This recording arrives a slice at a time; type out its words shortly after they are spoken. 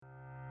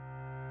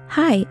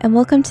Hi, and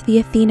welcome to the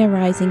Athena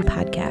Rising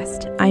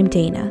podcast. I'm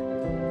Dana.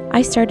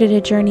 I started a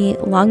journey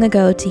long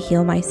ago to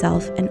heal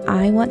myself, and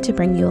I want to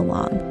bring you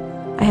along.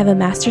 I have a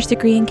master's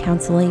degree in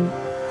counseling,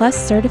 plus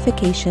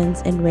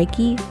certifications in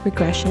Reiki,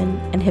 regression,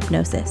 and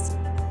hypnosis.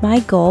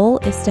 My goal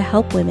is to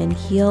help women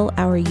heal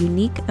our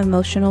unique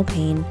emotional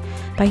pain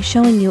by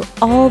showing you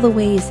all the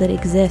ways that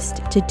exist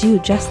to do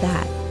just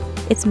that.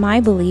 It's my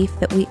belief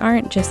that we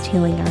aren't just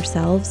healing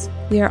ourselves,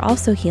 we are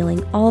also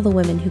healing all the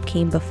women who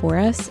came before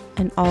us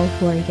and all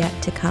who are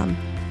yet to come.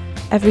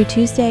 Every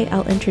Tuesday,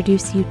 I'll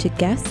introduce you to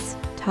guests,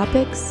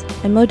 topics,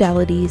 and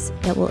modalities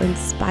that will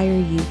inspire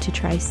you to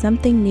try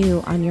something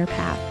new on your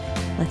path.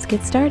 Let's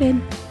get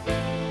started.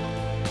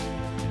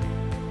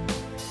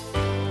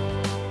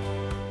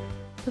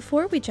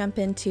 Before we jump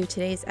into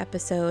today's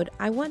episode,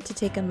 I want to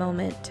take a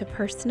moment to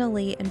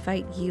personally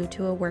invite you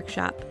to a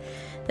workshop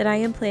that I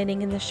am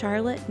planning in the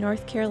Charlotte,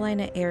 North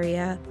Carolina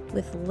area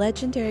with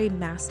legendary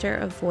master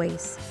of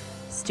voice,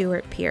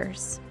 Stuart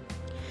Pierce.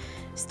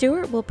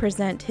 Stuart will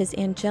present his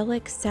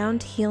Angelic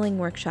Sound Healing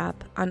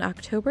Workshop on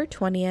October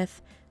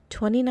 20th,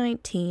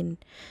 2019,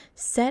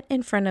 set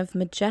in front of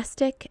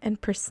majestic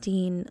and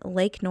pristine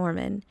Lake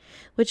Norman,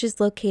 which is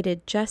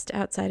located just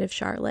outside of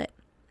Charlotte.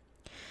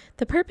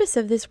 The purpose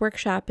of this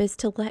workshop is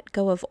to let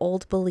go of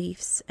old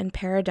beliefs and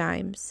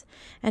paradigms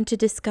and to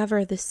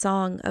discover the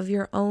song of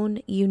your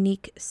own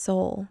unique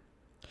soul.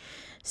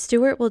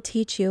 Stuart will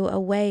teach you a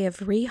way of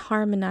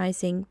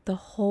reharmonizing the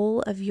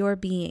whole of your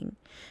being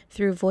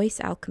through voice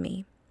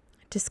alchemy,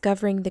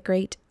 discovering the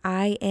great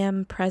I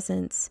Am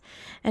presence,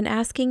 and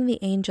asking the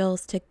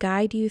angels to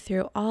guide you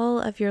through all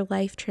of your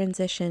life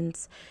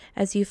transitions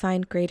as you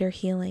find greater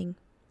healing.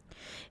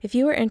 If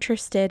you are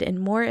interested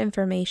in more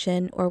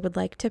information or would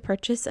like to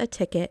purchase a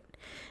ticket,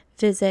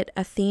 visit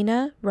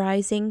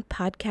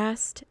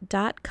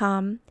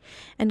athenarisingpodcast.com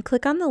and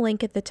click on the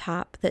link at the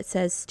top that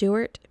says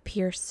Stuart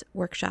Pierce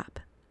Workshop.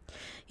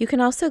 You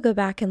can also go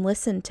back and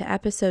listen to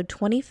episode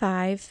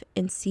 25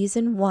 in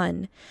season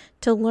 1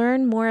 to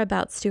learn more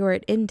about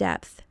Stuart in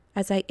depth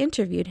as I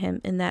interviewed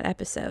him in that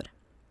episode.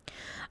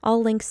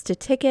 All links to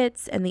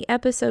tickets and the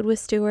episode with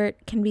Stuart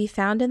can be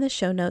found in the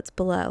show notes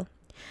below.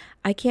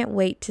 I can't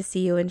wait to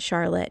see you in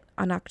Charlotte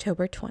on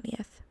October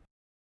 20th.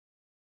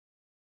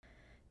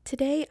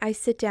 Today, I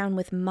sit down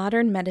with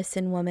modern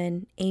medicine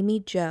woman Amy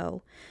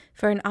Zhou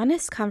for an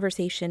honest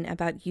conversation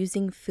about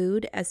using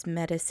food as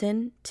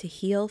medicine to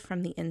heal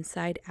from the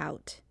inside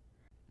out.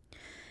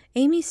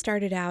 Amy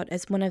started out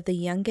as one of the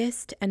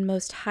youngest and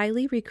most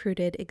highly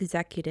recruited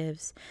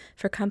executives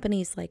for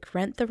companies like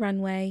Rent the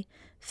Runway,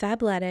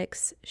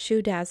 Fabletics,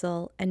 Shoe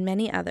Dazzle, and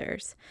many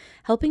others,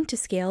 helping to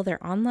scale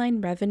their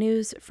online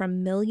revenues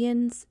from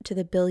millions to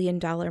the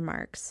billion-dollar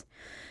marks.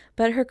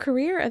 But her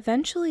career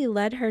eventually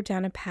led her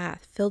down a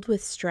path filled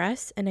with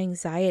stress and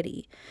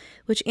anxiety,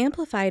 which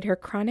amplified her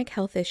chronic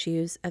health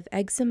issues of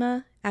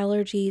eczema,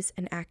 allergies,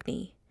 and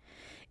acne.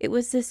 It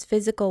was this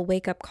physical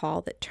wake-up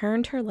call that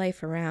turned her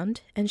life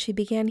around, and she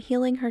began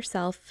healing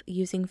herself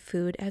using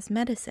food as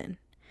medicine.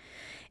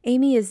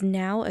 Amy is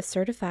now a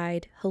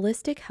certified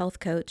holistic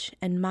health coach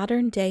and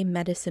modern-day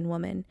medicine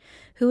woman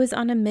who is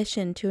on a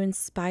mission to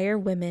inspire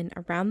women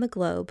around the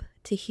globe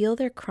to heal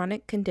their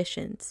chronic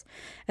conditions,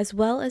 as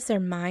well as their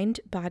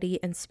mind, body,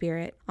 and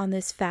spirit on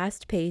this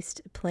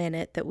fast-paced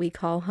planet that we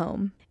call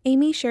home.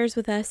 Amy shares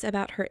with us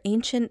about her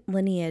ancient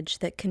lineage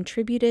that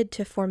contributed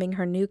to forming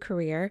her new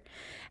career,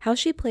 how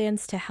she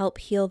plans to help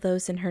heal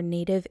those in her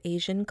native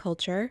Asian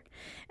culture,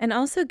 and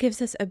also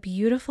gives us a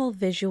beautiful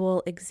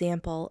visual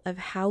example of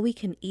how we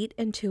can eat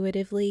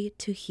intuitively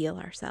to heal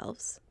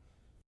ourselves.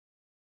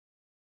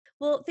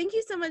 Well, thank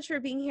you so much for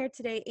being here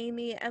today,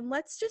 Amy. And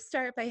let's just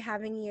start by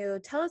having you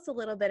tell us a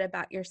little bit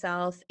about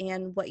yourself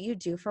and what you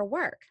do for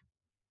work.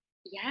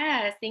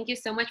 Yes, thank you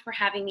so much for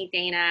having me,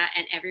 Dana,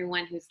 and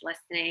everyone who's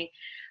listening.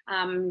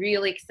 I'm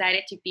really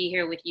excited to be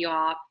here with you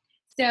all.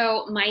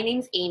 So, my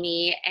name's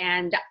Amy,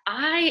 and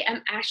I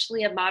am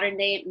actually a modern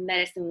day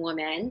medicine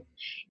woman.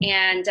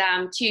 And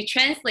to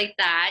translate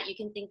that, you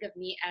can think of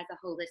me as a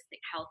holistic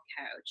health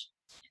coach.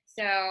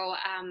 So,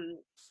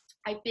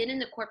 I've been in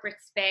the corporate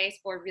space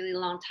for a really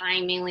long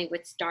time, mainly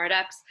with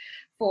startups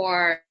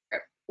for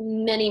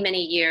many,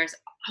 many years,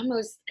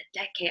 almost a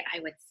decade, I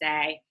would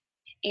say.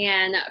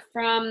 And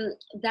from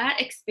that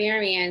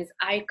experience,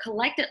 I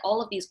collected all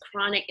of these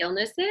chronic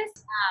illnesses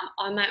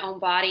on my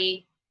own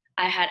body.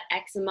 I had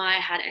eczema,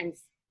 I had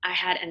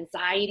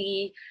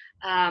anxiety,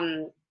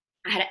 I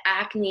had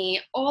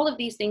acne. All of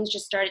these things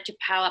just started to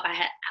pile up. I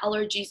had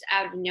allergies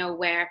out of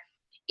nowhere,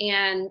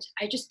 and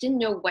I just didn't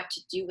know what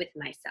to do with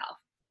myself.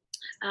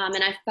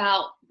 And I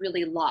felt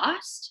really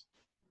lost.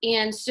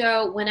 And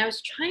so when I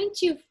was trying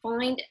to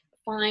find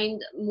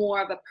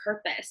more of a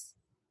purpose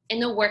in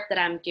the work that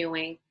I'm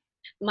doing,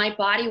 my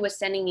body was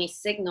sending me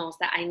signals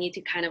that I need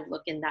to kind of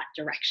look in that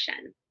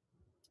direction.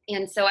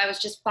 And so I was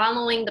just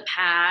following the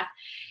path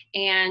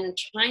and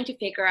trying to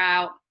figure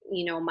out,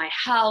 my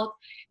health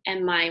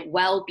and my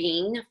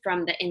well-being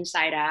from the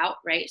inside out,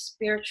 right?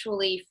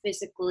 Spiritually,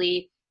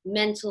 physically,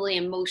 mentally,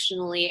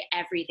 emotionally,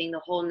 everything, the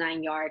whole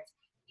 9 yards.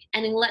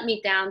 And it led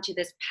me down to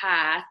this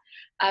path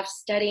of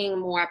studying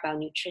more about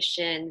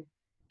nutrition,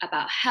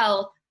 about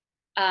health,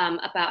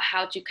 about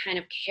how to kind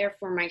of care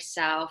for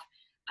myself,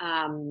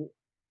 um,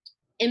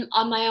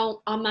 on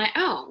my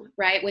own,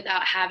 right?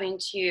 Without having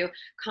to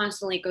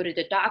constantly go to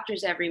the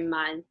doctors every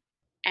month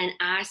and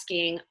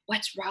asking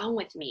what's wrong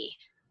with me.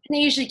 And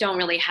they usually don't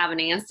really have an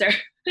answer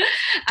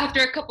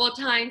after a couple of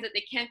times that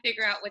they can't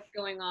figure out what's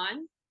going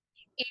on.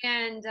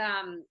 And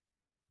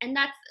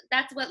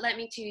that's what led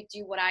me to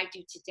do what I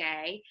do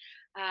today.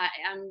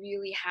 I'm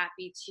really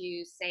happy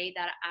to say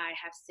that I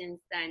have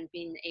since then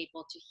been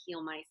able to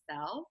heal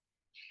myself.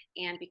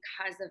 And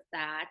because of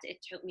that, it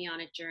took me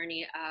on a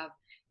journey of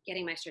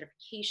getting my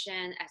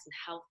certification as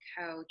a health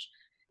coach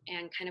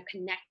and kind of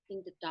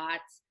connecting the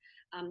dots,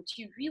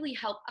 to really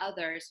help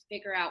others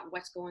figure out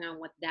what's going on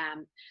with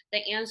them. The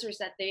answers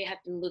that they have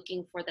been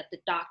looking for that the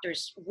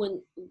doctors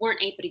weren't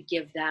able to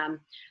give them,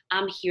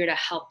 I'm here to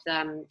help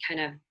them kind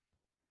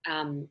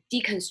of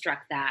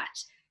deconstruct that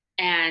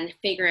and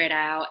figure it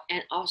out,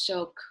 and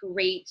also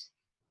create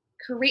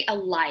a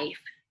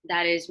life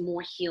that is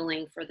more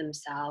healing for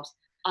themselves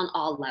on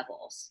all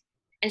levels.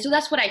 And so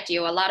that's what I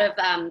do. A lot of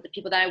the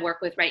people that I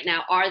work with right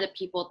now are the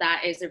people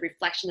that is a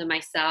reflection of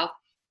myself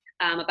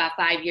about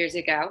 5 years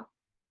ago.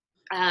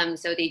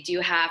 So they do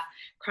have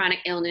chronic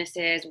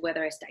illnesses,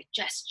 whether it's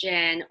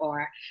digestion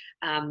or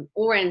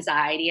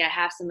anxiety. I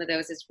have some of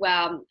those as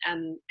well,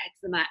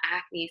 eczema,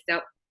 acne.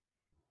 So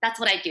that's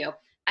what I do.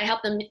 I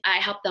help them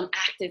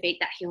activate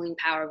that healing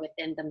power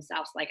within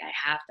themselves, like I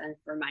have done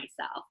for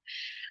myself.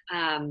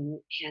 And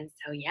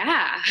so,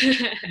 yeah.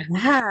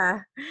 Yeah.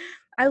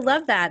 I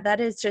love that. That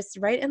is just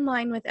right in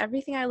line with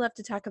everything I love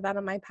to talk about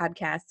on my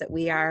podcast, that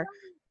we are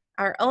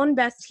our own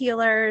best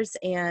healers.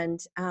 And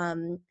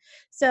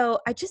so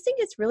I just think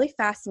it's really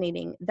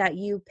fascinating that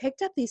you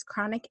picked up these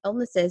chronic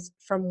illnesses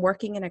from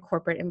working in a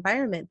corporate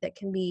environment that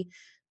can be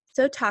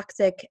so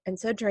toxic and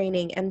so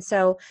draining. And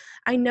so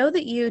I know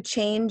that you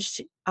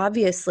changed,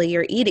 obviously,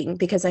 your eating,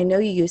 because I know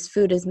you use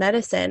food as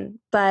medicine,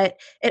 but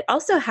it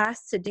also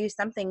has to do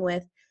something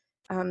with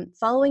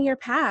following your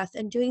path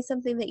and doing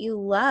something that you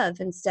love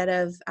instead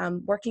of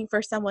working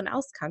for someone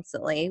else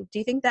constantly. Do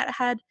you think that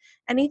had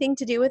anything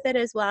to do with it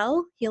as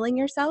well, healing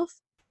yourself?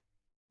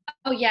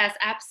 Oh, yes,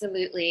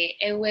 absolutely.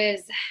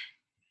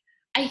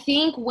 I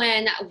think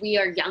when we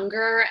are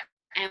younger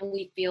and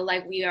we feel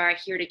like we are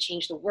here to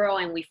change the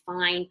world and we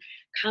find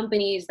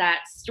companies that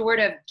sort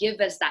of give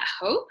us that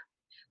hope,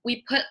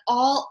 we put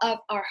all of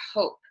our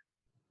hope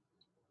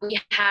we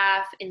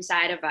have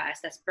inside of us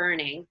that's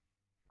burning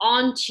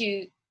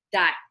onto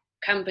that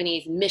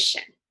company's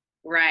mission,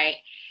 right?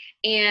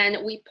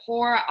 And we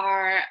pour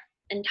our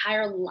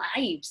entire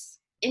lives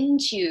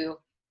into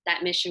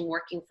that mission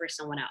working for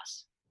someone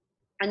else.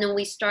 And then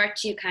we start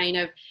to kind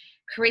of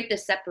create the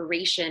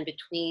separation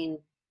between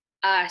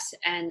us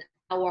and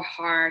our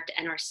heart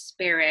and our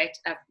spirit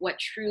of what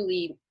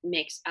truly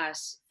makes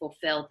us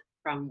fulfilled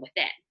from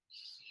within.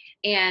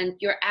 And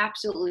you're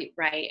absolutely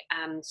right.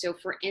 So,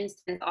 for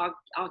instance,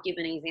 I'll give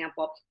an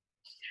example.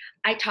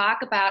 I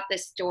talk about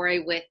this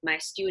story with my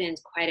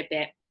students quite a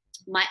bit.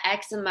 My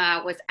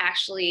eczema was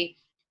actually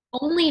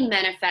only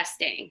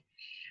manifesting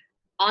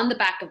on the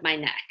back of my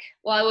neck.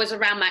 Well, it was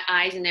around my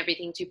eyes and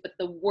everything too, but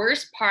the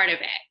worst part of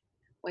it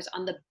was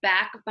on the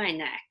back of my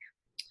neck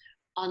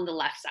on the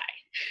left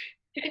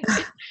side. And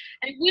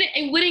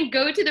it wouldn't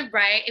go to the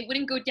right, it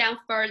wouldn't go down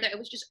further. It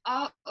was just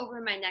all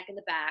over my neck and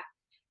the back.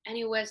 And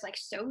it was like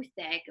so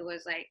thick, it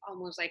was like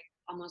almost like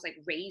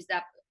raised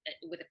up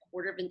with a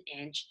quarter of an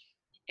inch.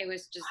 It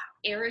was just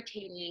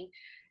irritating.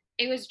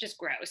 It was just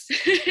gross.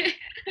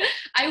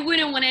 I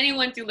wouldn't want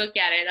anyone to look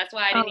at it. That's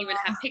why I didn't even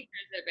have pictures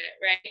of it,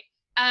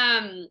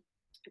 right?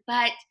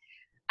 But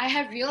I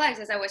have realized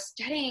as I was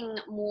studying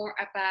more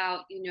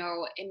about,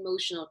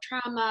 emotional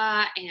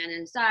trauma and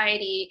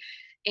anxiety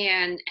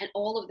and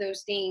all of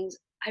those things,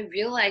 I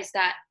realized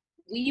that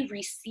we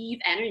receive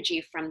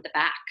energy from the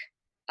back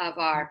of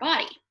our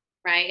body,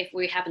 right? If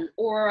we have an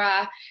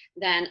aura,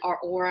 then our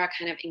aura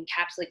kind of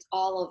encapsulates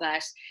all of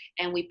us,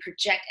 and we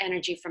project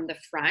energy from the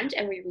front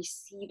and we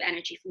receive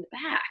energy from the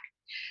back.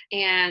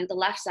 And the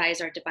left side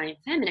is our divine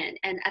feminine.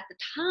 And at the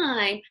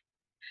time,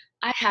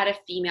 I had a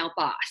female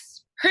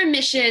boss. Her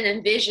mission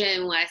and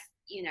vision was,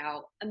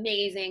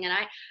 amazing.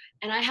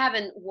 And I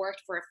haven't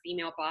worked for a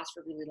female boss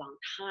for a really long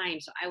time.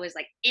 So I was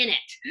like in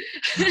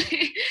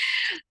it.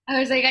 I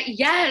was like,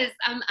 yes,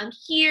 I'm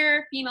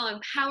here, female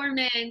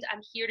empowerment.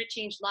 I'm here to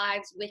change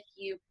lives with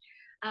you.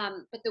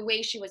 But the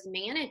way she was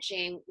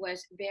managing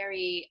was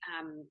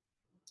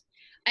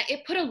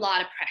it put a lot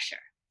of pressure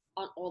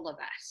on all of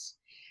us.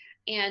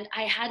 And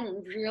I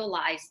hadn't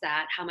realized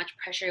that how much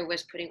pressure it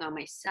was putting on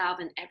myself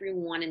and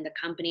everyone in the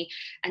company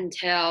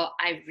until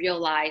I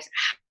realized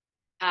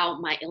how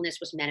my illness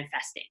was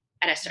manifesting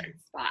at a certain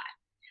spot.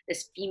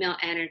 This female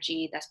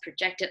energy that's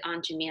projected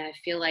onto me. I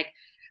feel like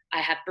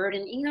I have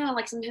burden,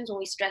 like sometimes when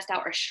we stressed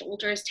out, our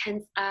shoulders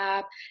tense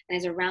up and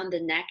it's around the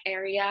neck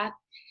area.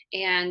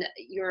 And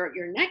your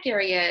neck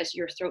area is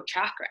your throat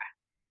chakra,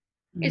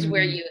 is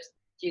where Mm. you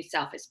do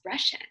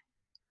self-expression.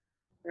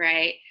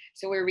 right?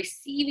 So we're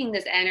receiving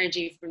this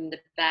energy from the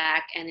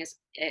back, and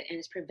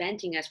it's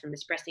preventing us from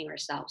expressing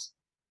ourselves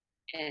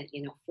and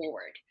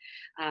forward,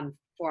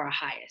 for our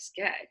highest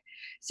good.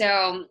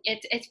 So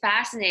it's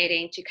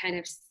fascinating to kind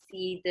of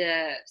see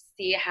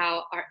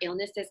how our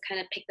illnesses kind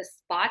of pick the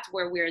spots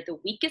where we're the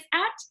weakest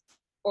at,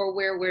 or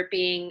where we're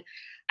being,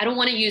 I don't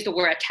want to use the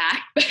word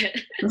attacked, but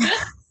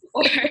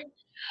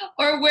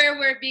or where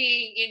we're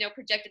being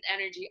projected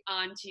energy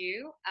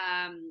onto,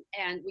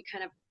 and we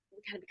kind of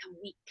become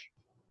weak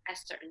at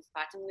certain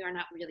spots, and we are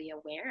not really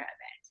aware of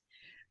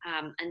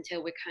it,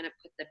 until we kind of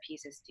put the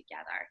pieces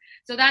together.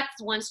 So that's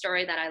one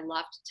story that I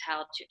love to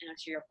tell to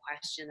answer your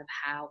question of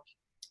how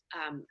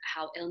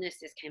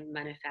illnesses can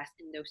manifest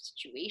in those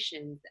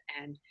situations,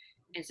 and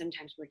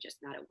sometimes we're just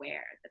not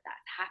aware that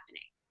that's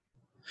happening.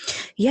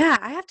 Yeah,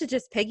 I have to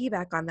just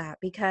piggyback on that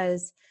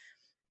because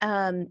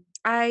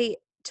I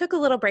took a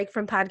little break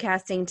from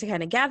podcasting to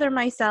kind of gather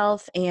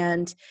myself,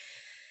 and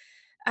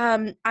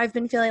I've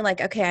been feeling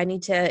like, okay, I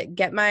need to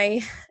get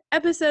my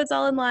episodes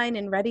all in line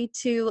and ready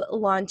to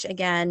launch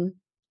again.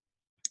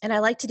 And I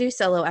like to do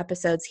solo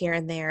episodes here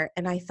and there.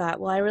 And I thought,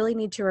 well, I really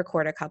need to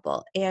record a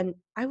couple. And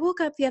I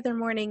woke up the other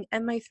morning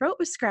and my throat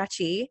was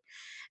scratchy.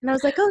 And I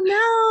was like, oh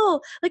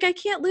no, like I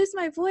can't lose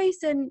my voice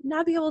and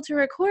not be able to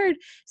record.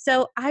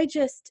 So I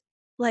just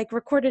like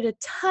recorded a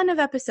ton of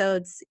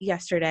episodes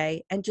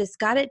yesterday and just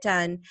got it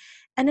done.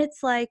 And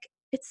it's like,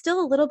 it's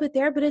still a little bit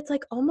there, but it's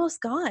like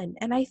almost gone.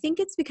 And I think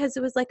it's because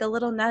it was like a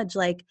little nudge,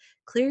 like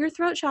clear your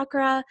throat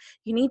chakra.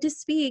 You need to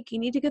speak. You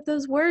need to get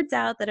those words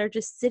out that are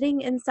just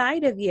sitting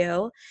inside of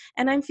you,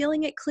 and I'm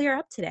feeling it clear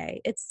up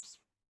today. It's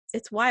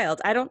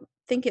wild. I don't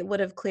think it would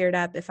have cleared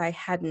up if I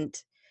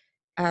hadn't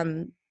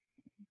um,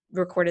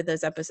 recorded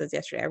those episodes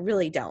yesterday. I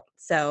really don't.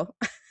 So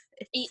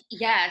it's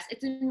Yes,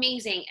 it's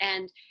amazing,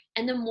 and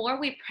the more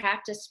we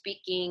practice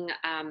speaking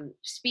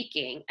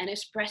and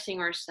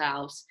expressing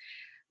ourselves,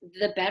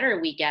 the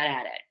better we get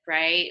at it,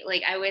 right?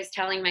 Like I was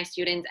telling my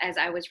students as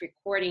I was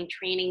recording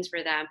trainings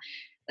for them,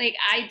 like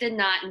I did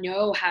not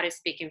know how to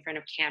speak in front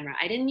of camera.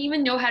 I didn't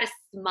even know how to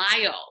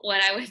smile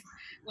when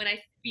I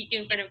speak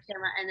in front of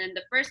camera. And then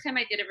the first time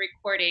I did a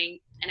recording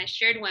and I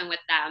shared one with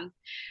them,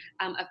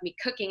 of me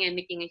cooking and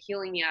making a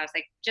healing meal, I was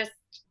like, just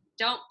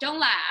don't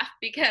laugh,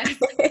 because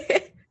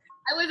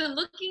I wasn't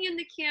looking in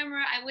the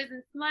camera. I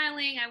wasn't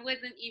smiling. I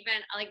wasn't even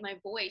like, my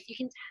voice. You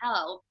can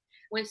tell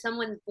when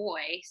someone's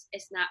voice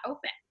is not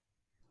open,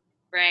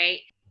 right?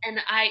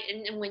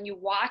 And when you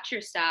watch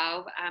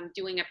yourself,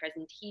 doing a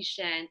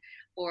presentation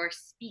or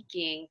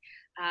speaking,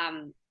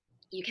 um,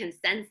 you can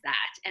sense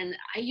that. And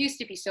I used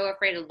to be so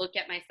afraid to look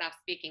at myself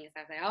speaking, because I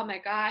was like, oh my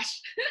gosh.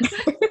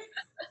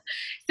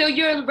 So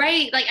you're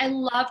right. Like I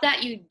love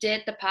that you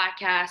did the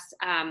podcast,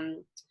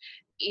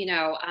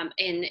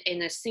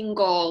 in a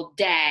single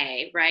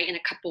day, right? In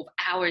a couple of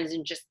hours,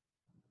 and just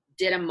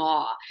did them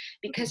all,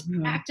 because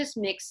Mhm. practice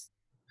makes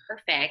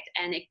perfect,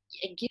 and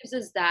it gives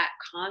us that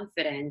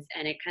confidence,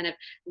 and it kind of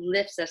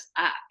lifts us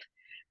up,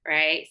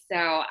 right?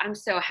 So I'm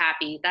so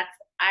happy.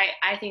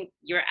 I think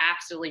you're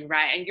absolutely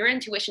right, and your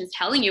intuition's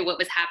telling you what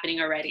was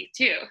happening already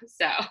too.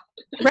 So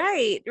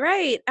Right,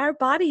 right. Our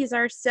bodies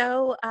are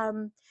so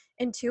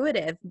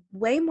intuitive,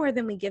 way more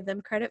than we give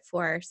them credit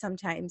for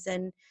sometimes.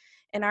 And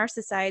in our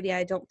society,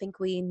 I don't think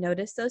we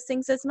notice those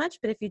things as much.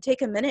 But if you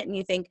take a minute and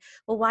you think,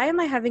 well, why am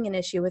I having an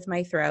issue with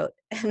my throat?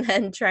 And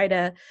then try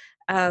to,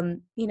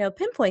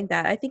 pinpoint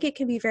that, I think it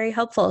can be very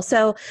helpful.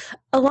 So,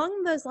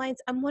 along those lines,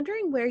 I'm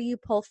wondering where you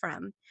pull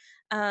from.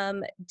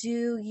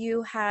 Do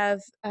you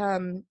have a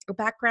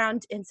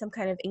background in some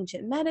kind of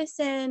ancient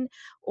medicine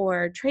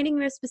or training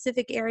in a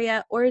specific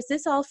area, or is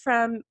this all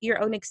from your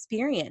own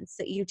experience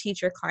that you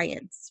teach your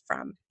clients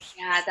from?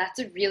 yeah, that's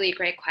a really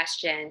great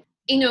question.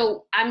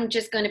 I'm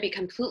just going to be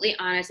completely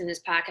honest in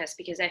this podcast,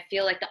 because I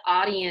feel like the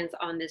audience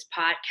on this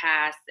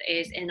podcast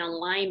is in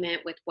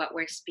alignment with what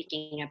we're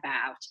speaking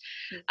about.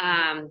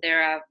 Mhm.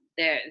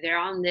 They're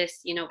on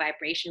this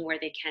vibration where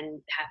they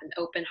can have an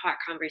open heart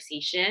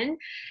conversation,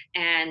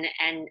 and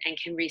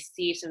can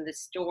receive some of the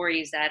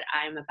stories that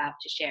I'm about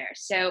to share.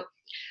 So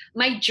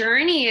my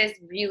journey is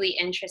really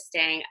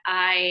interesting.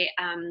 I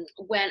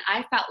When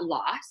I felt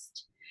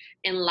lost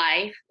in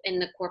life, in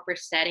the corporate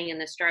setting, in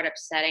the startup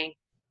setting,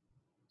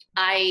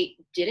 I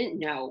didn't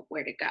know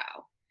where to go.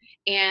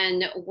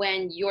 And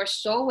when your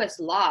soul is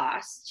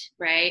lost,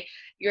 right,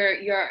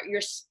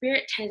 your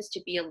spirit tends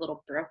to be a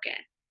little broken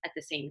at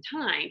the same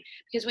time,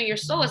 because when your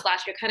soul Mhm. is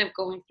lost, you're kind of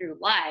going through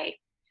life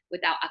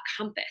without a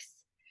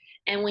compass.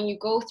 And when you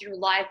go through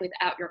life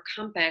without your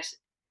compass,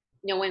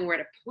 knowing where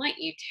to point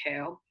you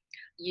to,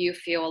 you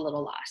feel a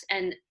little lost.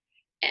 And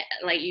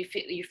like you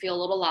feel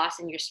a little lost,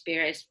 and your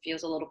spirit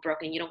feels a little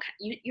broken. You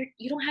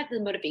don't have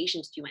the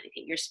motivation to do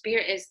anything. Your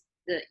spirit is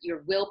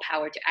your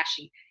willpower to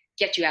actually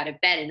get you out of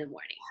bed in the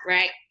morning,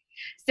 right?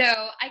 So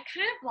I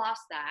kind of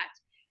lost that.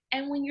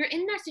 And when you're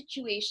in that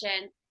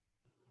situation,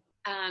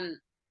 um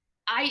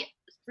I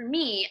for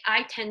me,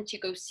 I tend to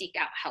go seek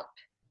out help,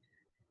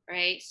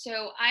 right?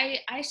 So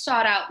I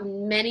sought out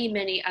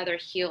many other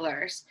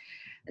healers,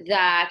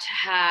 that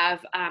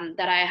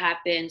I have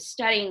been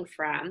studying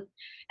from,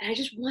 and I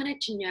just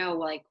wanted to know,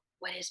 like,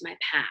 what is my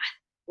path?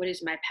 What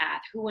is my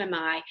path? Who am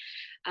I?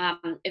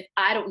 If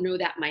I don't know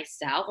that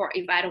myself, or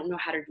if I don't know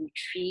how to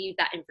retrieve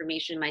that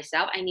information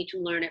myself, I need to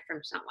learn it from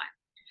someone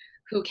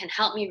who can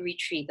help me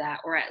retrieve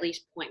that, or at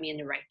least point me in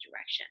the right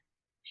direction.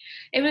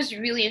 It was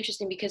really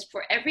interesting because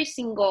for every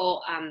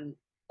single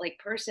like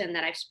person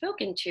that I've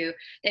spoken to,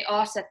 they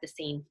all said the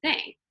same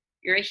thing.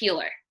 You're a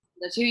healer.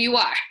 That's who you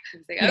are. I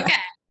was like, Yeah. okay.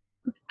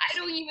 I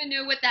don't even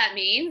know what that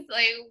means.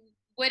 Like,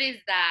 what is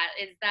that?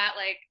 Is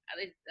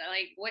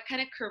like what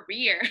kind of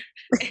career?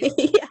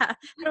 Yeah. How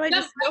do I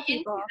Jump just heal right into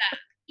people? that.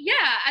 Yeah,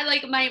 I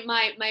like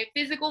my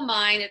physical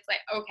mind. It's like,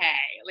 okay,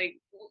 like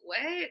what?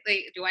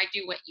 Like, do I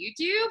do what you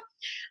do?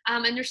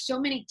 And there's so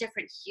many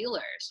different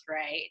healers,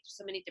 right?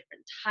 So many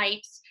different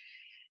types,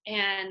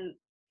 and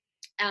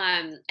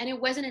and it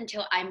wasn't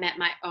until I met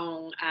my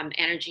own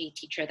energy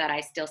teacher that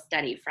I still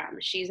study from.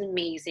 She's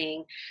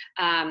amazing.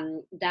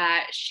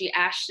 That she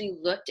actually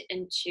looked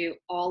into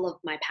all of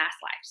my past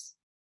lives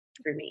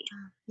for me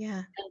Yeah.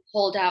 and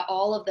pulled out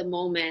all of the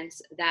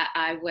moments that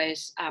I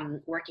was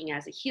working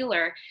as a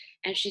healer.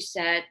 And she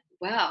said,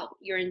 well,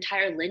 your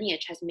entire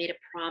lineage has made a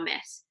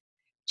promise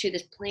to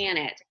this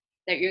planet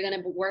that you're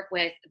going to work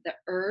with the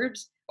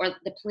herbs or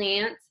the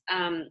plants,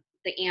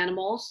 the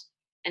animals,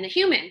 and the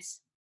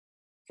humans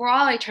for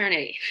all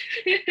eternity.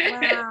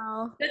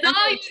 Wow. That's I'm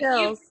all getting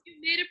chills. you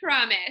made a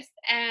promise.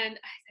 And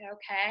I said,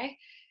 okay.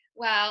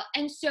 Well,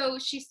 and so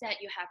she said,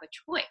 you have a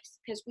choice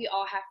because we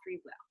all have free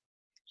will.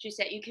 She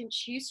said, you can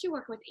choose to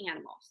work with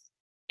animals,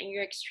 and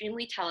you're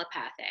extremely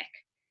telepathic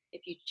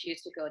if you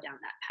choose to go down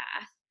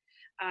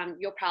that path.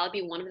 You'll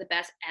probably be one of the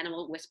best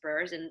animal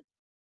whisperers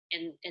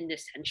in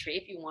this century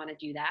if you want to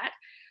do that.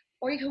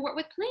 Or you can work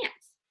with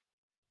plants,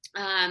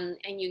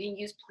 and you can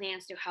use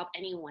plants to help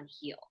anyone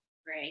heal,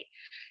 right?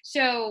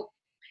 So,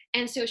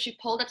 and so she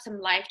pulled up some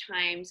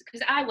lifetimes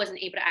because I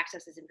wasn't able to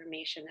access this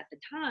information at the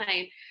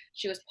time.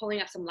 She was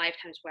pulling up some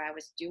lifetimes where I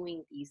was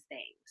doing these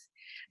things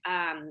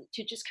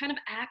to just kind of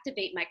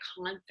activate my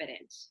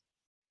confidence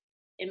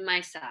in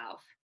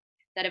myself.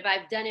 That if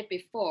I've done it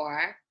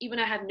before, even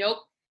I have no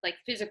like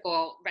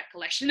physical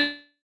recollection of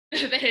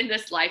it in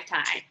this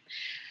lifetime,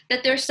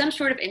 that there's some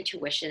sort of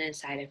intuition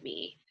inside of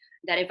me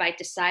that if I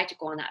decide to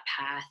go on that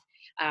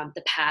path,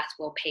 the path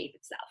will pave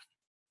itself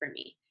for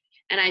me.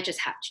 And I just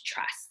have to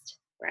trust,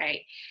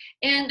 right?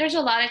 And there's a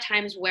lot of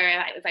times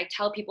where if I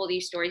tell people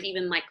these stories,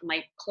 even like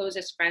my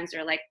closest friends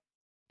are like,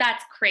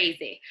 that's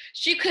crazy.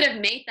 She could have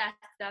made that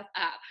stuff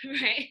up,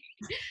 right?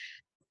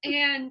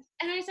 And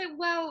I said,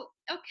 well,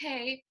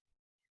 okay,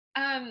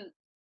 um,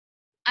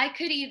 I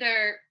could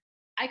either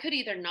I could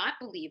either not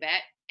believe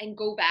it and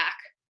go back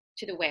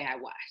to the way I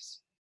was,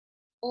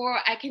 or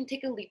I can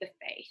take a leap of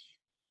faith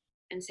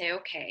and say,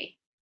 okay,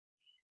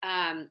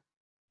 um,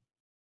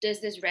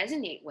 does this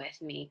resonate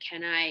with me?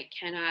 Can I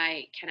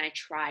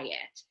try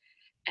it?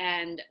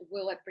 And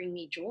will it bring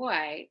me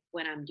joy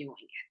when I'm doing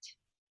it?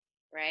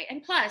 Right.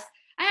 And plus,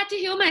 I had to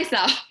heal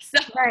myself. So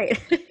Right.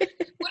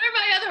 what are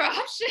my other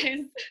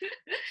options?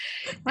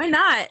 Why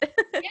not?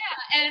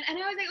 And I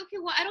was like, okay,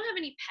 well, I don't have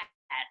any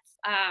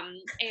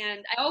pets.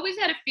 And I always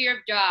had a fear of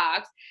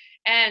dogs.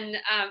 And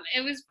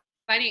it was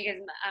funny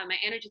because my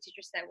energy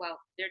teacher said, well,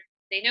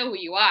 they know who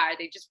you are.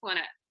 They just want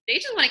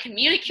to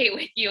communicate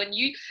with you,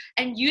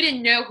 and you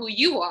didn't know who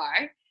you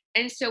are.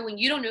 And so when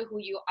you don't know who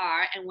you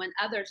are, and when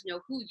others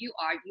know who you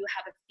are, you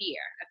have a fear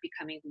of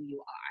becoming who you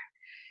are.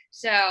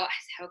 So I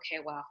said, okay,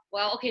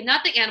 okay,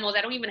 not the animals.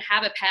 I don't even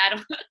have a pet.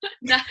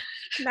 Not,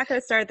 I'm not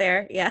gonna start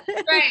there. Yeah.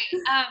 right.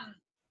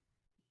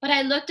 But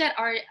I looked at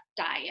our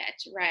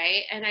diet,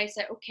 right? And I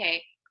said,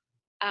 okay,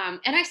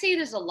 and I say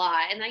this a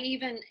lot, and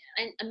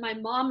and my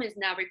mom is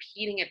now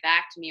repeating it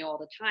back to me all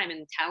the time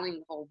and telling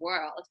the whole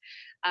world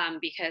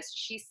because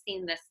she's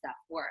seen this stuff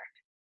work.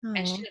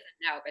 And she Oh,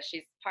 doesn't know, but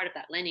she's part of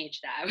that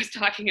lineage that I was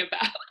talking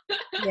about.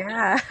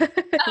 yeah.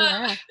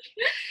 um,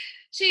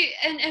 Yeah.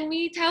 and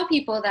we tell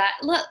people that,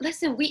 look,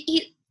 listen, we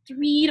eat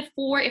 3 to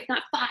 4 if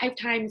not 5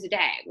 times a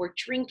day. We're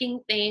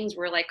drinking things,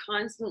 we're like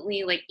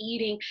constantly like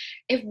eating.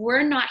 If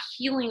we're not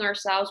healing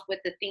ourselves with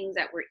the things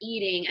that we're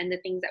eating and the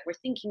things that we're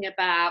thinking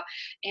about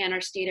and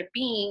our state of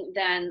being,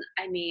 then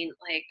I mean,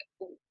 like,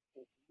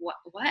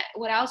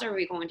 what else are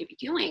we going to be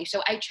doing?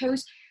 So I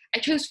chose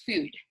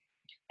food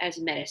as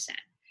medicine,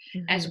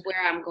 as Mhm.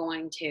 where I'm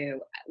going to,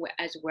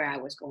 as where I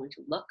was going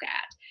to look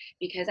at,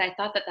 because I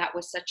thought that that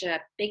was such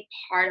a big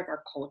part of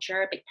our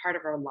culture, a big part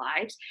of our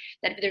lives,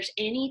 that if there's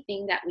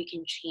anything that we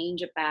can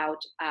change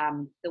about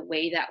the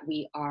way that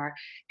we are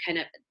kind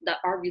of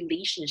our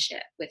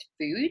relationship with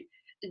food,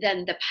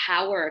 then the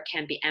power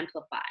can be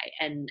amplified,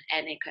 and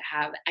it could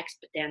have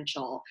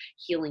exponential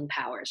healing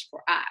powers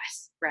for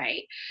us,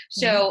 right?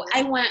 Yeah. So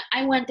I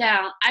went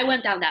down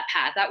that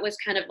path. That was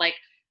kind of like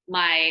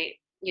my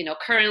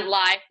current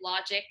life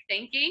logic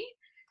thinking.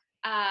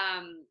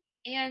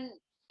 And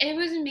it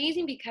was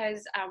amazing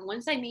because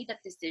once I made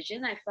that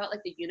decision, I felt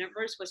like the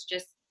universe was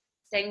just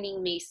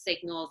sending me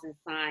signals and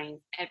signs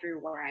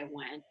everywhere I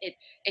went. It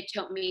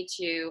took me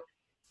to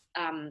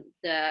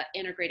the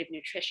integrative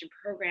nutrition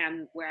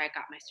program where I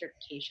got my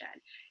certification.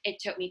 It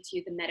took me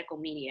to the medical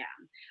medium,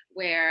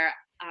 where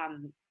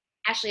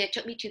actually it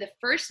took me to the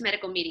first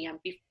medical medium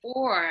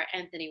before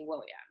Anthony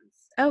Williams.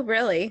 Oh,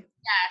 really?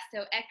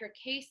 Yeah, so Edgar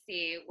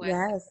Casey was the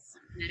Yes.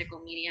 medical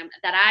medium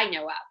that I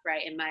know of,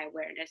 right, in my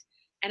awareness.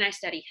 And I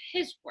study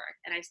his work,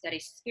 and I study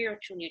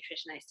spiritual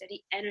nutrition, I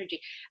study energy,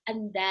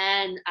 and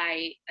then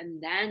I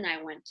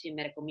went to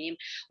medical medium,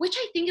 which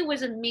I think it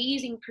was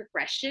amazing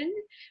progression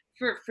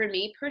for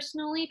me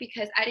personally,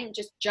 because I didn't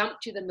just jump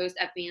to the most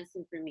advanced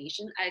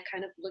information. I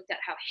kind of looked at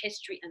how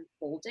history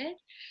unfolded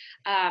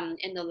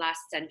in the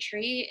last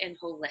century in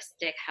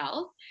holistic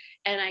health,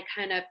 and I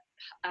kind of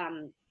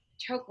um,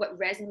 took what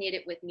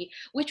resonated with me,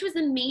 which was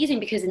amazing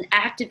because it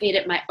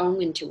activated my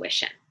own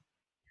intuition,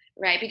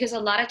 right? Because a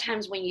lot of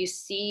times when you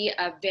see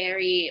a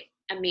very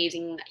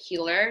amazing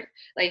healer,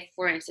 like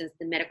for instance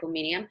the medical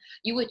medium,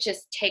 you would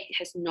just take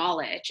his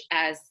knowledge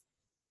as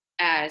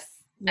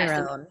Your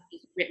something own.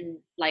 written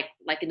like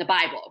in the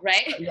Bible,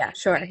 right? Yeah,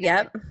 sure.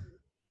 Yep.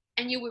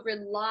 And you would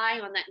rely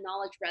on that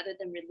knowledge rather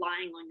than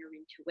relying on your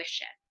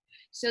intuition.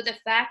 So the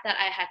fact that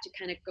I had to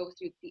kind of go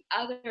through the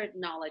other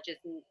knowledges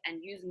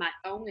and use my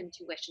own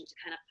intuition to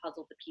kind of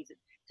puzzle the pieces,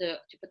 to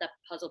put the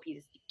puzzle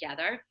pieces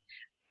together,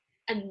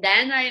 and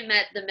then I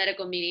met the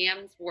medical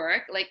medium's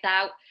work, like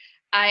that,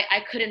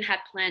 I couldn't have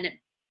planned it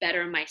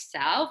better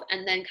myself.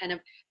 And then kind of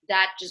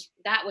that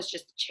was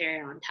just a cherry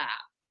on top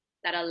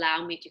that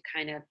allowed me to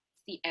kind of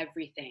see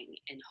everything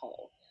in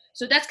whole.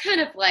 So that's kind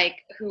of like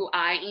who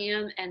I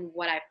am and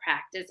what I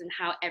practice and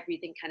how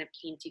everything kind of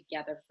came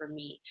together for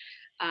me,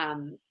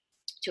 um,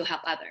 to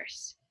help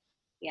others.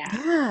 Yeah.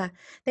 Yeah.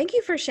 Thank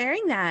you for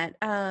sharing that.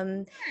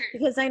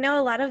 Because I know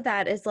a lot of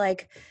that is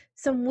like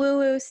some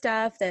woo-woo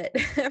stuff that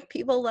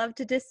people love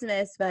to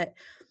dismiss, but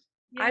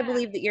I Yeah.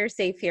 believe that you're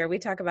safe here. We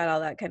talk about all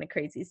that kind of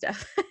crazy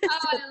stuff. Oh, So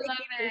I thank love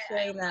you for it. I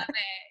sharing that. love it.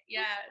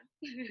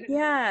 Yes.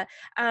 Yeah.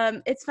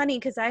 It's funny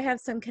because I have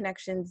some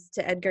connections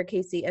to Edgar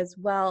Casey as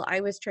well. I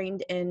was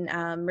trained in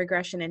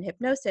regression and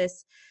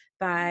hypnosis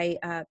by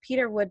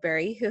Peter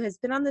Woodbury, who has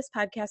been on this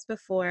podcast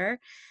before.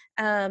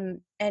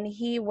 And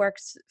he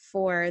works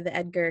for the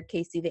Edgar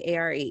Casey, the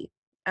ARE.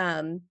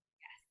 Um,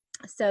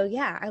 so,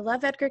 yeah, I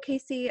love Edgar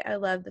Casey. I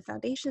love the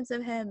foundations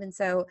of him. And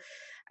so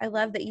I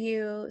love that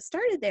you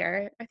started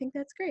there. I think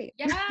that's great.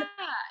 Yeah.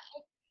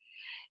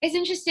 It's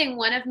interesting.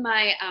 One of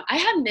my, I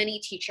have many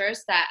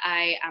teachers that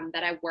I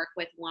work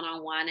with one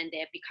on one, and they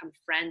have become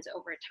friends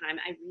over time.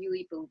 I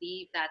really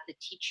believe that the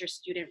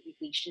teacher-student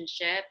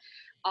relationship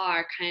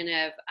are kind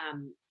of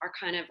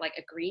like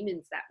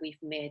agreements that we've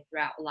made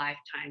throughout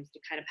lifetimes to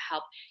kind of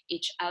help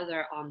each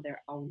other on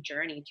their own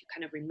journey to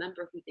kind of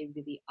remember who they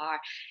really are.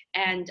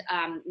 And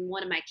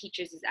one of my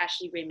teachers is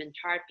actually Raymond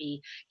Tarpey.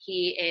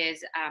 He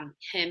is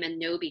him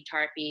and Nobi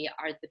Tarpey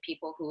are the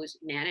people who's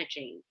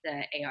managing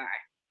the AR.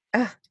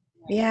 Ah,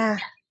 Right. yeah.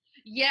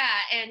 Yeah,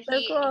 and So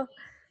he cool.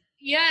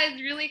 yeah,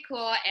 it's really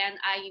cool. And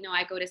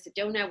I go to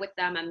Sedona with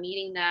them. I'm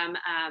meeting them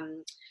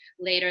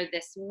later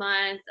this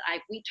month.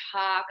 We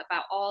talk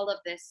about all of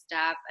this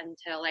stuff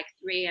until like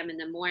 3 a.m. in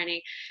the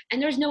morning.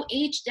 And there's no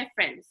age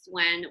difference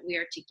when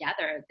we're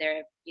together.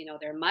 They're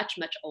much,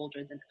 much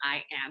older than I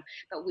am.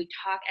 But we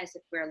talk as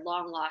if we're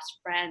long lost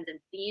friends and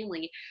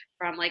family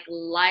from like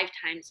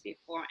lifetimes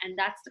before. And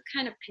that's the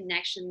kind of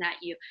connection that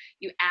you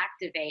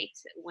activate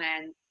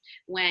when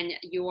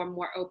you're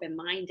more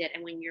open-minded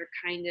and when you're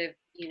kind of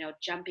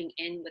jumping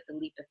in with a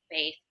leap of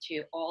faith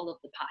to all of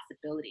the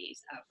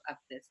possibilities of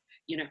this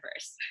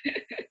universe.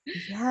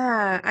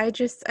 Yeah, I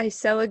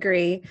so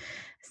agree.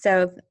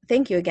 So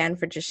thank you again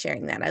for just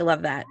sharing that. I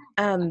love that.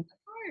 Of course.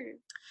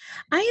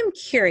 I am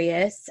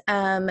curious,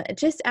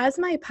 just as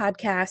my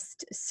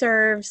podcast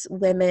serves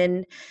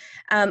women,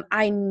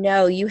 I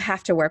know you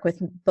have to work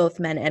with both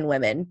men and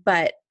women,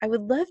 but I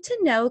would love to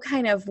know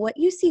kind of what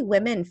you see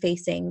women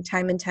facing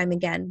time and time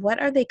again.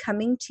 What are they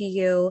coming to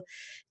you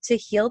to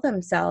heal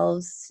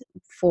themselves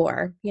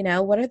for?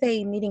 What are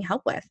they needing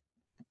help with?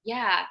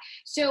 Yeah.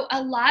 So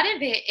a lot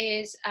of it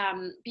is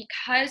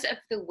because of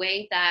the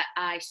way that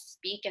I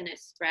speak and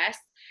express.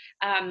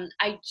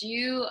 I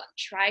do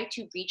try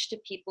to reach the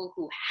people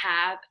who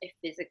have a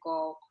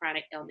physical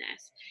chronic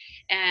illness,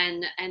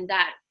 and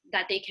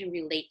that they can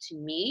relate to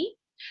me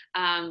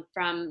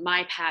from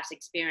my past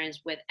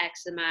experience with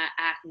eczema,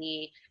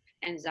 acne,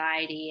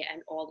 anxiety,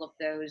 and all of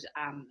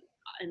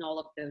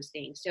those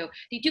things. So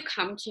they do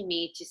come to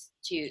me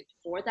to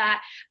for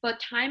that. But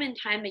time and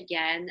time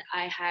again,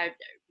 I had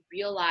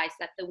realize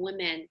that the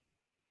women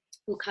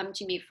who come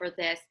to me for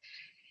this,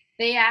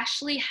 they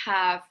actually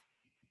have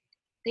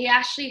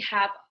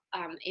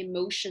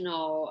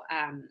emotional.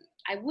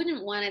 I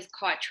wouldn't want to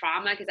call it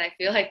trauma because I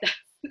feel like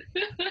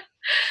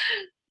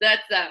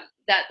that's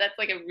that's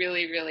like a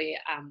really really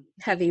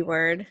Heavy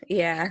word.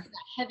 Yeah.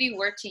 heavy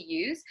word to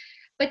use,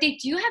 but they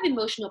do have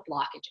emotional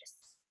blockages,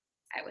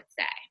 I would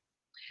say.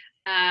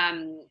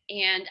 And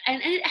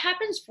it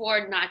happens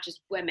for not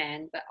just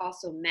women but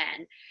also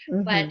men,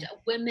 but Hmm.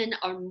 women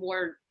are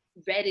more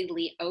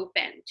readily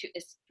open to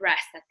express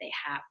that they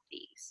have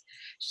these.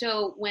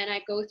 So when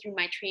I go through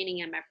my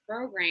training and my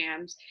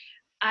programs,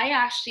 I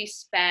actually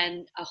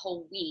spend a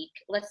whole week.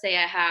 Let's say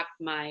I have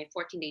my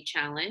 14-day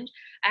challenge.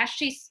 I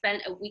actually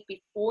spend a week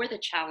before the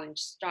challenge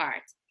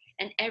starts.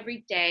 And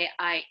every day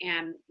I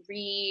am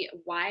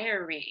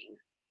rewiring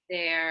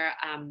their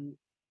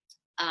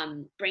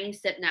brain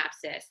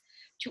synapses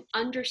to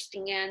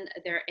understand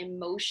their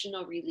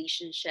emotional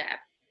relationship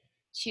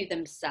to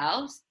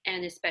themselves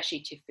and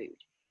especially to food.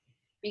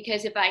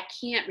 Because if I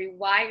can't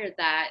rewire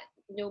that,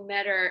 no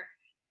matter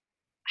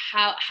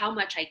how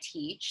much I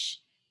teach,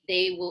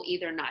 they will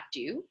either not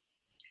do,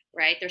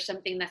 right? There's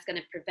something that's going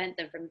to prevent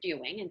them from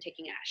doing and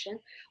taking action.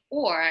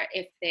 Or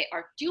if they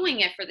are doing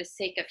it for the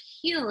sake of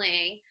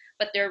healing,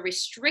 but they're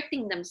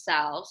restricting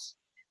themselves,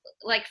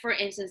 like for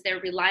instance,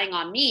 they're relying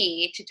on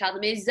me to tell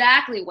them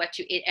exactly what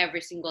to eat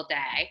every single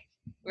day,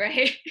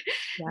 right?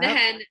 Yep.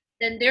 then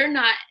then they're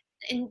not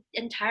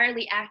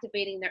entirely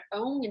activating their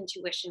own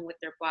intuition with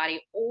their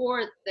body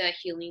or the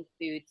healing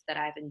foods that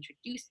I've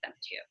introduced them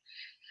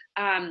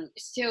to.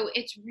 So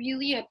it's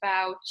really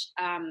about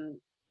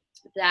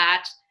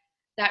that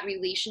that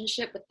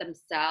relationship with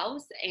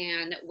themselves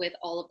and with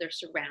all of their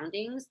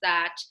surroundings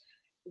that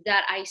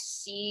I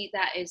see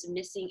that is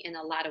missing in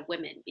a lot of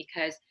women,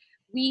 because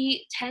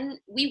we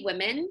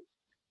women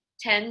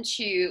tend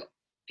to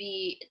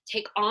be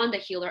take on the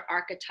healer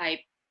archetype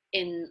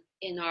in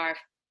our,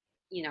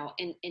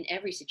 in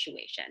every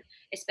situation,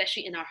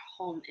 especially in our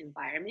home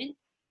environment.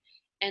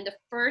 And the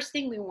first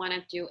thing we want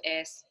to do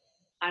is,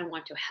 I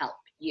want to help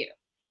you,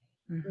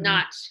 Hmm.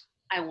 not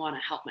I want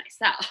to help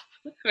myself,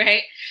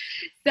 right?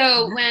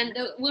 So when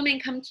the women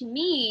come to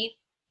me,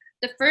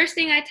 the first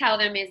thing I tell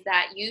them is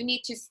that you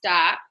need to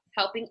stop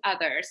helping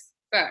others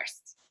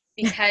first,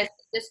 because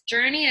this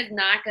journey is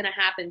not going to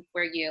happen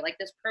for you. Like,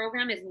 this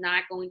program is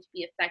not going to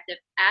be effective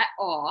at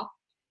all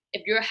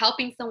if you're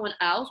helping someone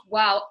else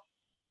while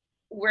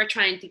we're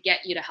trying to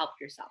get you to help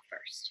yourself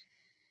first.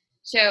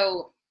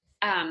 So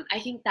I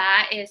think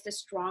that is the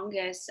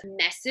strongest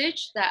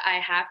message that I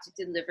have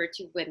to deliver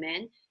to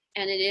women.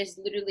 And it is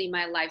literally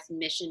my life's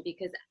mission,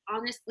 because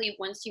honestly,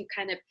 once you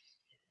kind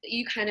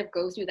of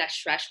go through that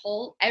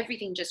threshold,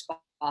 everything just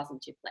falls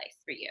into place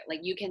for you.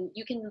 Like, you can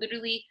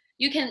literally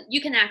you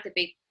can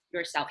activate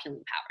your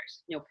self-healing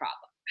powers, no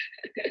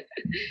problem.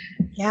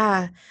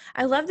 Yeah,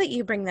 I love that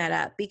you bring that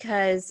up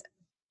because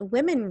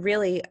women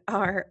really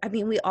are, I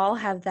mean, we all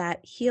have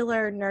that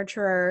healer,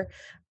 nurturer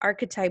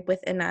archetype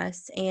within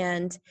us.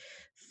 And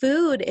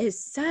food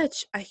is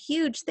such a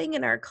huge thing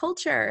in our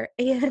culture.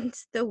 And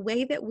the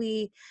way that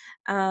we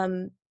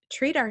um,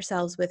 treat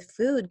ourselves with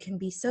food can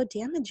be so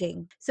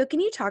damaging. So, can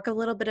you talk a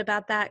little bit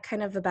about that,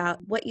 kind of about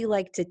what you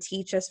like to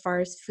teach as far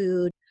as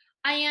food?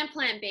 I am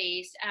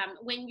plant-based.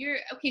 When you're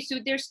okay, so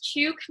there's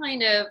two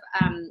kind of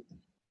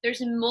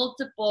there's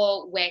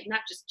multiple way, not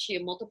just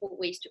two, multiple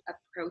ways to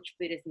approach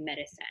food as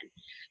medicine.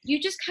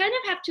 You just kind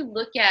of have to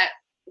look at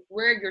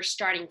where you're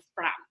starting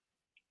from,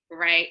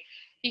 right?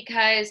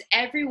 Because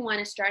everyone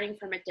is starting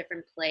from a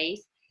different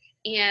place.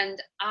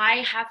 And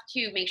I have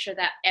to make sure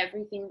that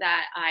everything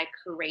that I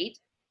create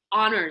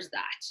honors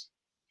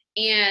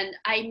that. And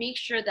I make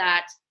sure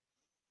that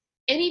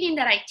anything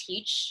that I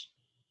teach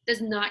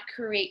does not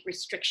create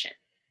restriction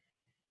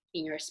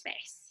in your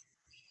space.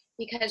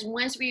 Because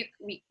once we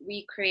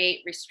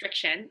create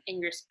restriction in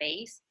your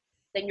space,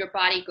 then your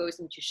body goes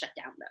into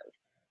shutdown mode.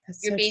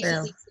 That's You're so true.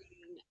 basically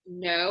saying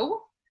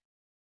no,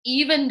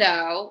 even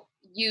though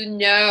you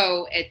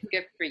know it's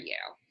good for you.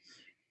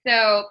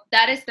 So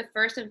that is the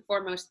first and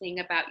foremost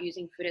thing about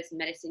using food as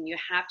medicine. You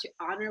have to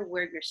honor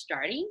where you're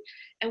starting.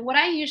 And what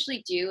I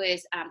usually do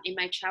is, in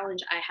my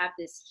challenge, I have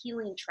this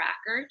healing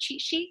tracker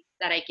cheat sheet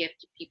that I give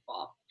to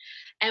people.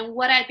 And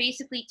what I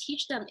basically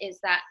teach them is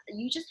that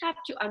you just have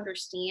to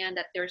understand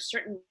that there are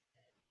certain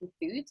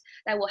foods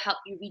that will help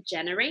you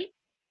regenerate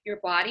your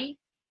body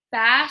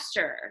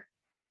faster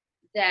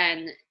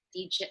than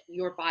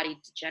your body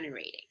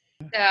degenerating.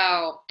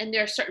 So, and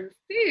there are certain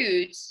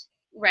foods,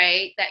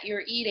 right, that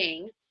you're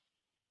eating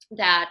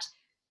that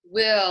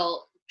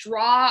will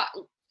draw,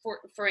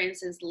 for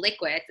instance,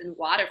 liquids and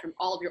water from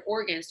all of your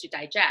organs to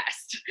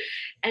digest.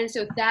 And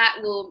so that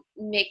will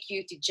make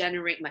you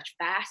degenerate much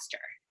faster.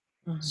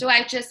 Mhm. So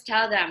I just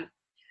tell them,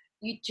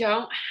 you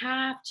don't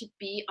have to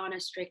be on a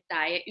strict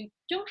diet. You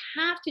don't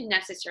have to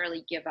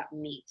necessarily give up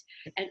meat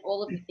and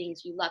all of the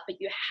things you love, but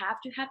you have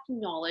to have the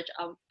knowledge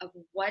of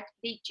what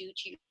they do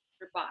to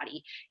your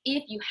body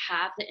if you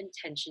have the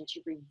intention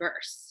to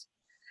reverse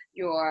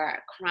your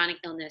chronic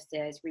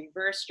illnesses,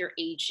 reverse your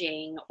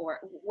aging, or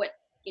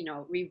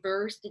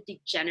reverse the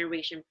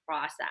degeneration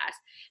process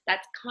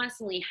that's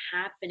constantly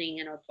happening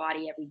in our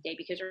body every day,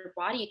 because our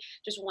body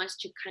just wants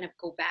to kind of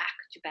go back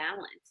to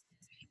balance.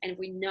 And if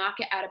we knock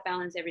it out of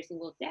balance every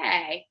single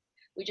day,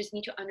 we just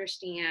need to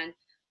understand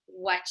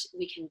what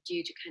we can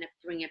do to kind of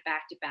bring it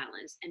back to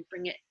balance, and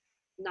bring it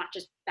not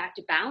just back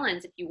to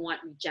balance if you want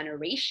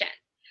regeneration,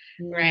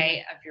 Mm.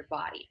 right, of your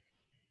body.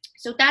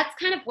 So that's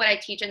kind of what I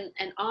teach. And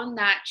on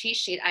that cheat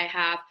sheet, I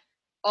have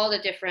all the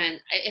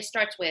different, it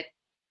starts with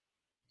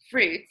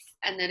fruits,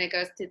 and then it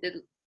goes to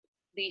the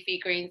leafy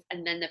greens,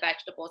 and then the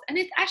vegetables. And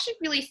it's actually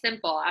really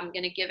simple. I'm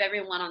going to give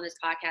everyone on this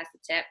podcast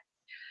a tip.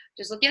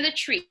 Just look at a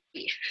tree,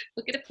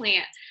 look at a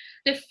plant.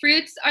 The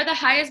fruits are the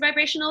highest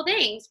vibrational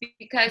things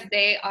because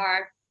they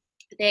are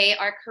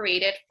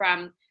created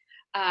from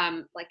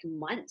like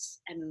months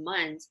and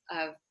months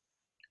of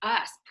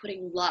us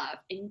putting love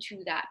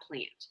into that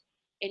plant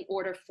in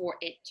order for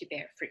it to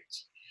bear fruit.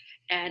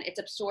 And it's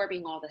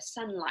absorbing all the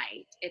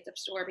sunlight, it's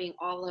absorbing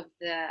all of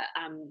the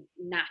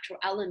natural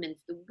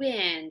elements, the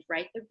wind,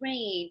 right, the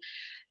rain,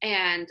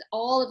 and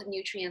all of the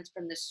nutrients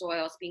from the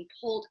soil is being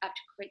pulled up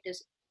to create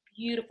this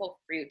beautiful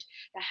fruit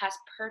that has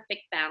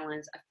perfect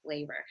balance of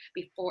flavor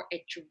before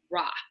it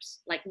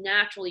drops, like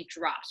naturally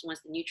drops once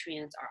the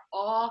nutrients are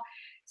all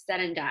said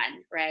and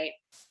done, right?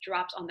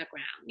 Drops on the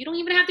ground. You don't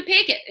even have to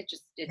pick it. It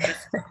just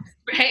drops,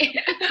 right?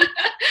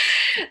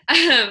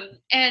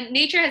 And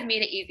nature has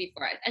made it easy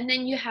for us. And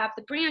then you have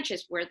the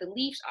branches where the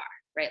leaves are,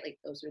 right? Like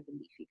those are the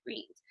leafy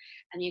greens.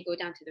 And you go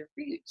down to the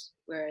roots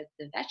where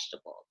the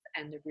vegetables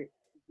and the root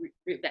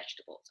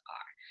vegetables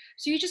are.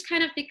 So you just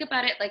kind of think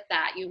about it like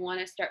that. You want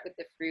to start with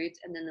the fruits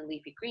and then the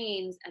leafy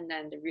greens and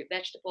then the root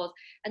vegetables.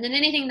 And then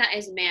anything that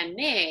is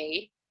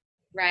man-made,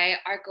 right,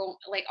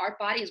 our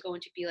body is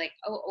going to be like,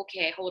 oh,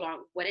 okay, hold on,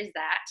 what is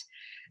that?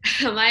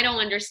 I don't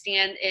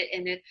understand it,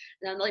 and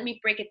then let me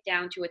break it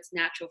down to its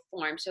natural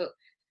form. So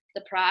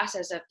the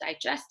process of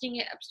digesting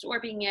it,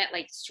 absorbing it,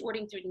 like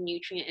sorting through the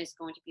nutrient is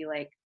going to be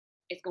like,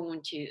 it's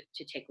going to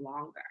take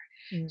longer.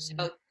 Mm.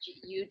 So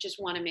you just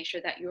want to make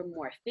sure that you're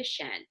more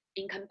efficient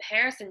in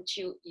comparison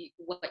to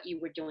what you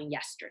were doing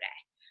yesterday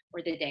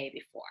or the day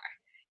before.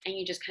 And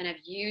you just kind of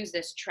use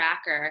this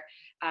tracker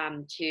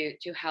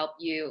to help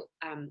you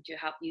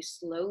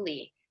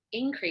slowly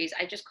increase.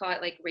 I just call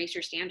it like raise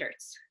your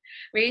standards,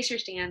 raise your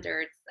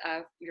standards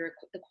of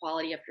the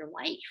quality of your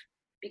life,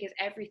 because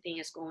everything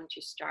is going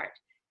to start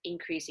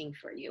increasing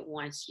for you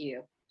once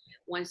you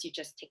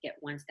just take it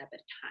one step at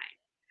a time.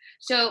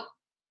 So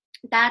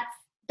that's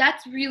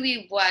that's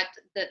really what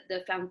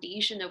the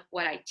foundation of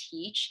what I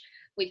teach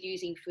with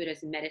using food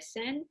as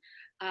medicine.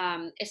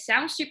 It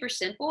sounds super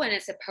simple, and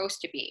it's supposed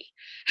to be.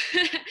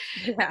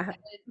 Yeah.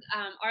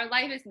 Our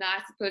life is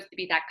not supposed to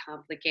be that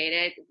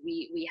complicated.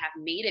 We have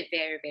made it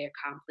very, very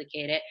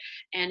complicated,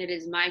 and it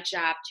is my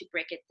job to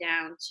break it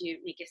down to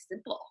make it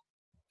simple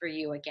for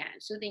you again,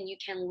 so then you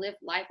can live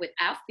life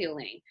without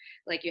feeling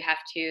like you have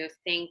to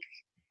think,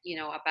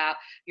 about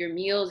your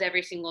meals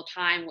every single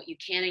time, what you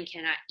can and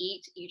cannot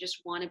eat. You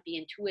just want to be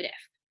intuitive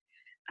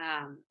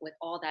with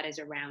all that is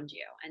around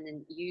you, and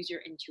then use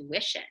your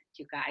intuition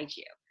to guide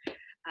you.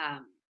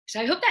 So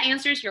I hope that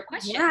answers your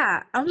question.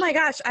 Yeah. Oh my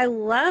gosh, I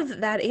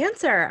love that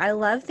answer. I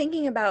love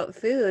thinking about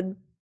food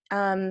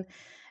um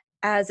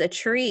as a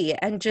tree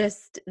and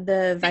just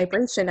the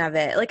vibration of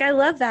it. Like I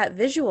love that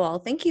visual.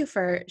 Thank you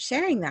for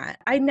sharing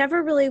that. I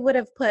never really would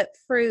have put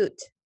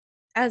fruit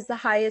as the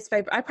highest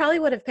I probably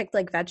would have picked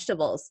like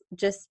vegetables,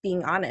 just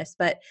being honest,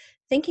 but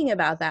thinking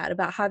about that,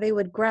 about how they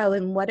would grow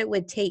and what it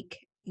would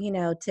take,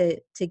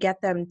 to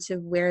get them to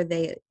where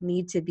they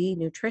need to be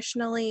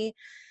nutritionally,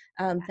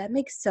 that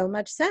makes so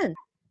much sense.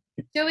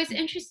 So it's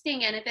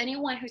interesting, and if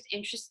anyone who's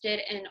interested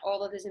in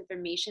all of this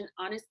information,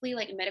 honestly,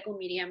 like Medical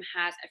Medium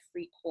has a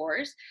free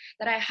course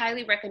that I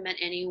highly recommend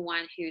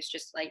anyone who's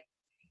just like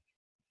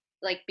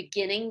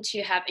beginning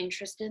to have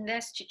interest in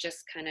this to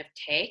just kind of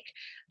take.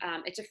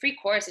 It's a free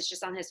course. It's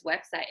just on his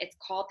website. It's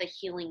called The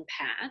Healing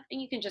Path,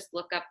 and you can just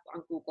look up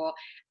on Google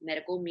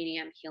Medical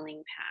Medium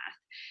Healing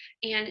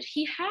Path. And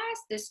he has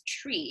this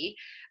tree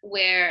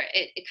where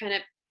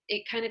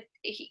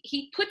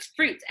he puts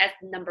fruits as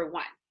number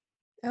one.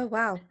 Oh,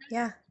 wow.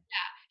 Yeah.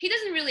 Yeah, he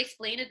doesn't really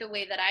explain it the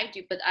way that I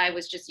do, but I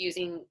was just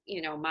using,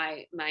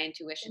 my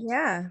intuition.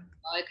 Yeah.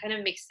 So it kind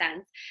of makes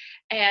sense.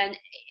 And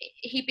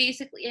it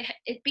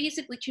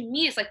basically to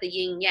me is like the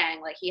yin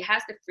yang. Like he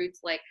has the fruits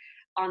like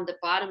on the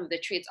bottom of the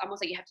tree. It's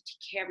almost like you have to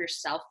take care of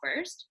yourself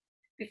first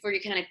before you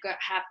kind of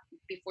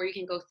before you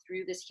can go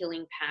through this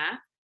healing path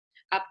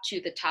up to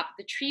the top of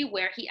the tree,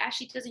 where he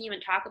actually doesn't even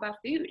talk about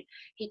food.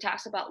 He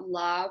talks about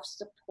love,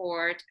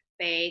 support,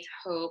 faith,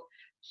 hope,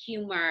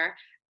 humor.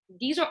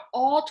 These are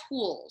all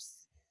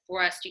tools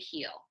for us to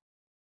heal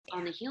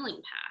on the healing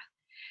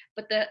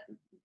path.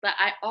 But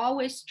I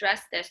always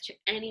stress this to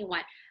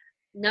anyone.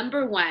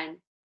 Number one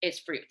is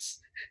fruits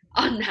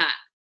on that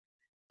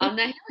on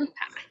the healing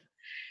path.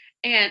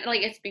 And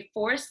like it's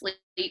before sleep,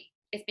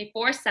 it's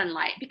before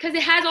sunlight, because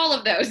it has all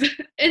of those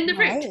in the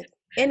fruit. Right.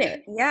 In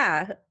it.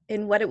 Yeah.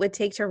 In what it would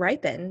take to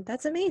ripen.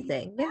 That's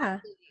amazing. Yeah.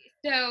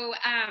 Exactly.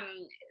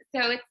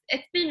 So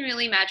it's been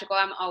really magical.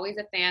 I'm always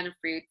a fan of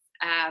fruits.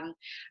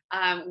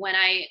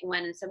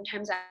 When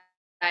sometimes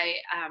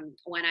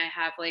when I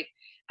have like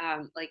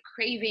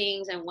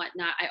cravings and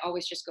whatnot, I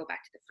always just go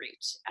back to the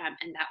fruit,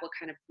 and that will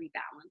kind of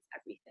rebalance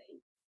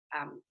everything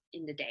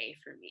in the day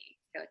for me.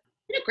 So it's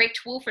been a great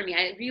tool for me.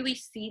 I really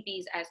see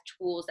these as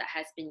tools that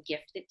has been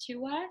gifted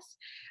to us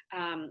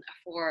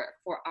for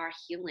our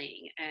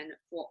healing and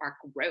for our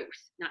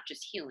growth, not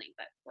just healing,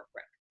 but for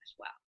growth as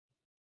well.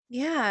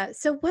 Yeah.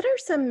 So, what are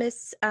some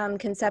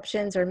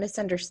misconceptions or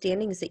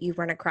misunderstandings that you've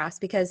run across?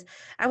 Because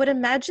I would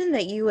imagine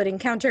that you would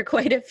encounter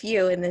quite a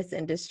few in this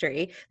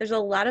industry. There's a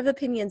lot of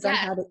opinions on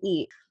Yes. how to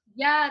eat.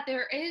 Yeah,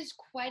 there is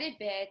quite a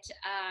bit.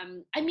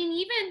 I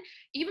mean,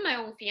 even my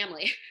own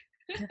family.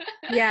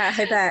 Yeah,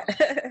 I bet.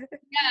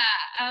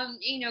 Yeah,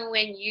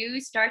 when you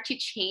start to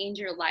change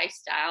your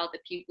lifestyle, the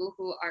people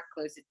who are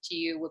closest to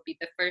you will be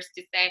the first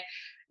to say,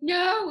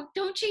 "No,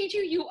 don't change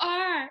who you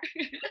are,"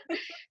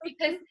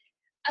 because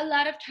a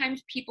lot of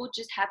times people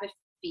just have a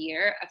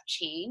fear of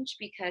change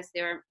because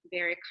they're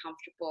very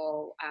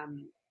comfortable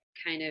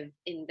kind of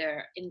in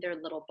their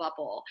little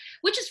bubble,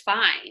 which is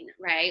fine,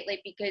 right?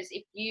 Like, because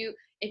if you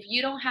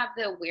don't have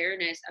the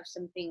awareness of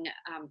something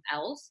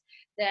else,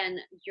 then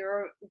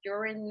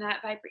you're in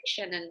that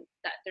vibration, and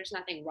that there's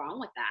nothing wrong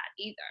with that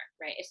either,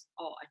 right? It's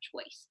all a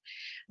choice.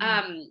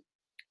 Mm.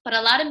 But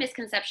a lot of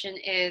misconception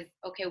is,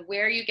 okay,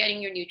 where are you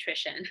getting your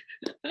nutrition?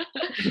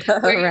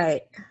 Where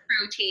Right.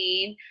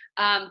 protein?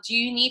 Do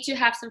you need to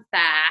have some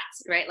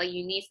fats, right? Like,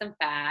 you need some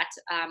fat.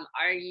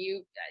 Are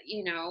you,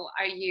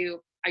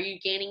 are you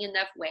gaining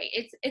enough weight?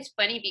 It's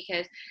funny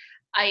because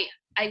I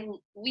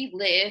we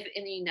live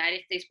in the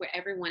United States where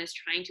everyone is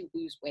trying to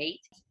lose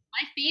weight.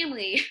 My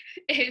family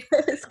is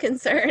It's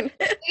concern.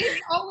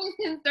 is always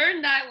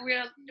concerned that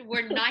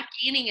we're not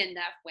gaining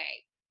enough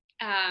weight.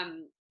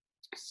 Um,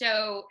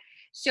 so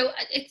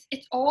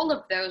it's all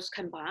of those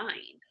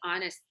combined,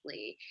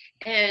 honestly.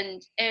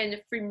 And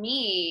for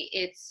me,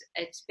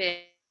 it's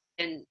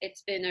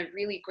been a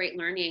really great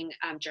learning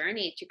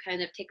journey to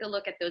kind of take a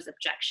look at those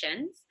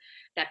objections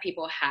that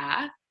people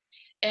have,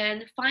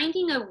 and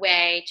finding a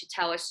way to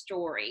tell a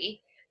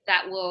story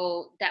that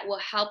will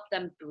help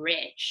them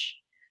bridge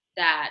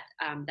that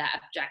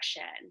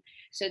objection,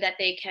 so that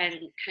they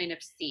can kind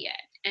of see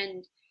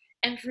it.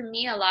 And for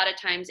me, a lot of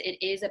times it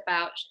is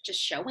about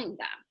just showing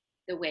them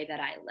the way that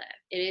I live.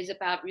 It is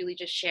about really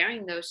just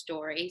sharing those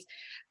stories,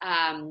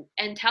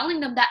 and telling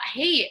them that,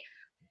 hey,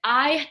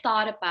 I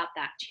thought about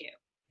that too.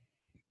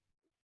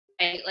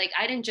 Like,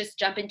 I didn't just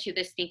jump into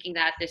this thinking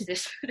that this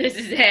is this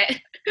is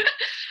it.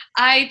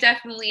 I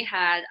definitely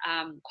had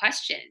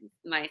questions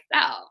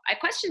myself. I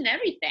questioned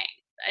everything,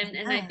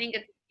 and I Yeah. think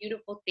it's a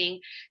beautiful thing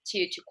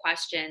to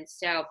question.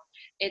 So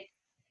it's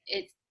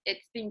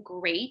it's been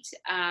great,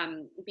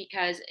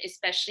 because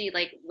especially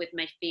like with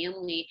my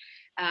family,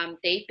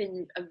 they've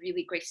been a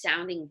really great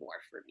sounding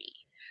board for me.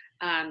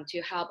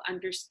 To help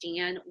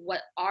understand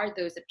what are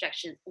those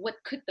objections, what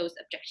could those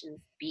objections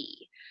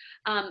be.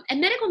 And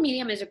Medical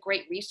Medium is a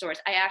great resource.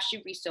 I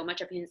actually read so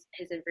much of his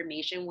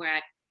information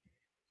where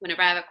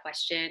whenever I have a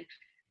question,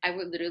 I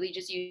would literally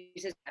just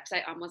use his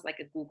website almost like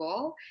a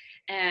Google.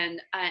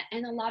 And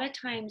a lot of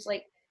times,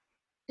 like,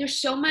 there's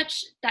so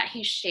much that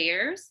he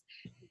shares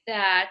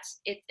that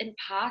it's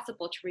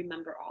impossible to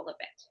remember all of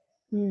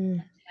it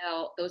Mm.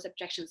 until those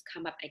objections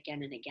come up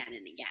again and again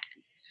and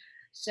again.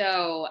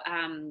 So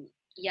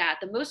yeah,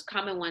 the most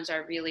common ones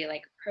are really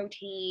like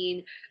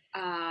protein.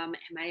 Am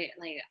I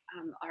like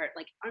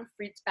aren't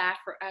fruits bad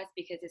for us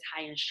because it's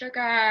high in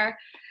sugar,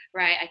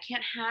 right? I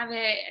can't have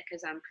it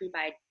because I'm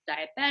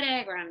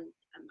pre-diabetic, or I'm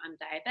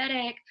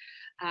diabetic.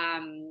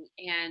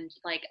 And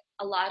like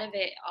a lot of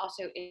it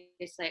also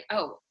is like,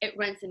 oh, it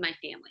runs in my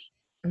family.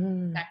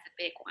 Mm. That's a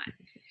big one.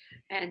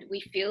 And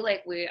we feel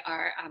like we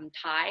are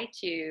tied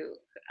to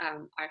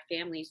our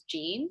family's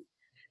genes,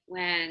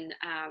 when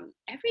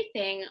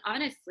everything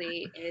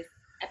honestly is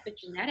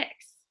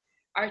epigenetics.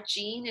 Our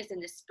gene is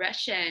an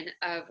expression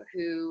of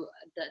who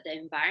the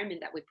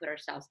environment that we put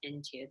ourselves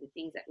into, the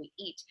things that we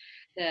eat,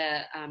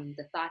 the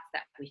thoughts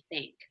that we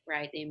think,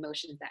 right, the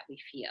emotions that we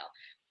feel.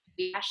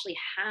 We actually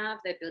have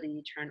the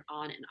ability to turn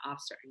on and off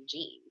certain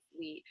genes.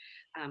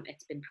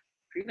 It's been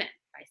proven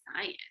by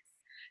science.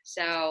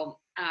 So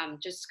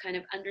just kind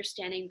of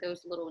understanding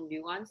those little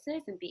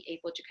nuances and be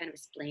able to kind of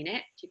explain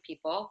it to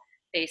people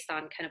based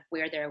on kind of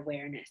where their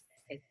awareness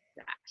is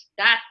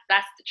at.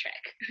 That's the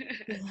trick.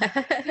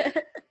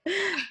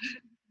 Yeah.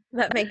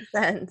 That makes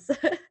sense.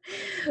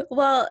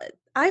 Well,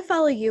 I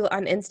follow you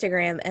on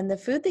Instagram, and the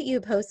food that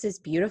you post is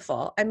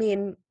beautiful. I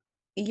mean,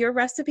 your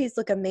recipes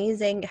look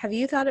amazing. Have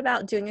you thought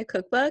about doing a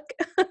cookbook?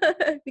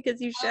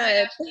 Because you Oh my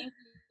should. gosh, thank you.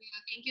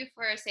 Thank you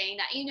for saying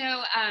that.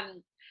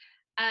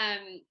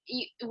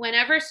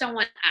 Whenever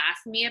someone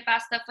asks me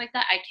about stuff like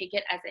that, I take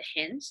it as a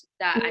hint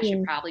that I should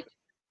Mm. probably do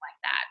something like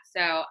that.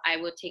 So I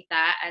will take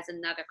that as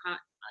another,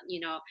 you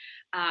know,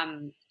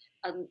 um,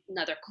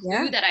 another clue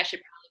Yeah. that I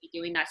should probably be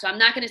doing that. So I'm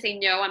not going to say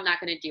no. I'm not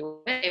going to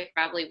do it. It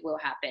probably will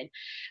happen,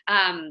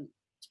 um,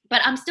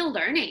 but I'm still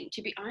learning,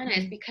 to be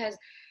honest, Mm. because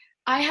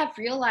I have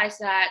realized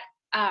that,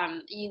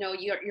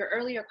 your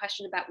earlier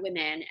question about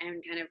women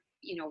and kind of,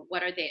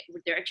 what are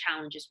their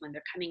challenges when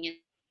they're coming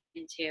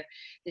into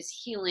this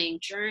healing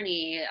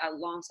journey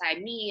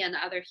alongside me and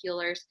other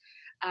healers,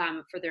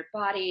 for their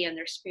body and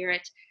their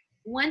spirit.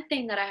 One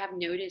thing that I have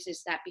noticed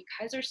is that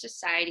because our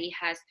society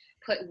has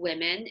put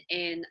women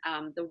in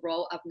the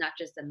role of not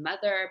just a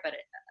mother, but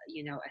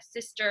a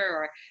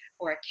sister,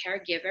 or a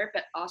caregiver,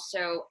 but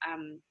also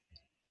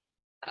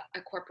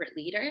a corporate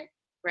leader.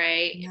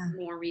 right, Yeah.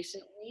 more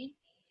recently,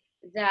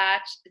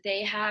 that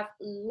they have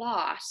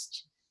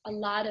lost, a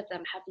lot of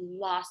them have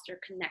lost their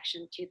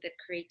connection to the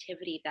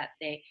creativity that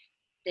they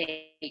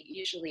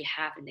usually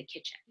have in the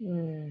kitchen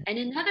Mm. and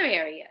in other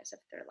areas of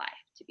their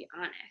life, to be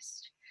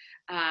honest.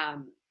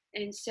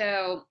 And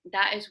so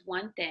that is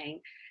one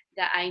thing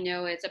that I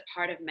know is a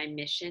part of my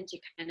mission to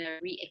kind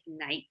of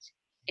reignite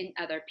in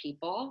other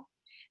people.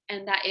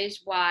 And that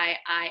is why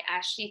I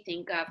actually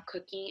think of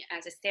cooking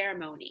as a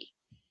ceremony,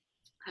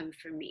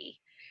 for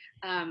me.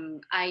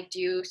 I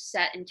do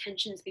set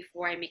intentions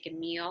before I make a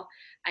meal.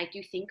 I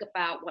do think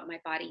about what my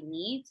body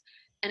needs.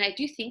 And I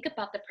do think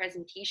about the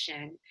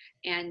presentation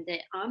and the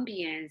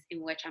ambience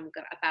in which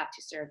about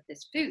to serve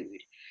this food.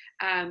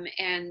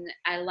 And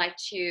I like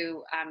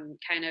to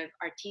kind of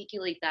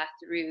articulate that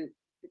through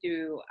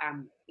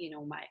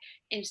my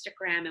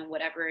Instagram and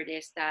whatever it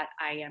is that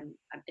I am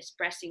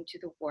expressing to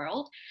the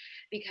world,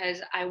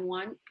 because I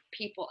want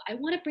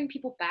to bring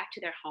people back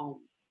to their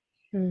home,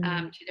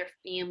 Mm. to their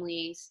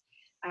families,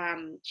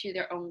 to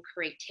their own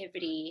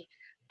creativity.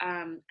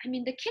 I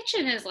mean, the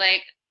kitchen is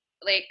like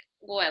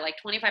what, like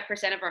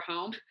 25% of our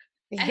home,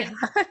 and Yeah.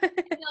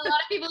 a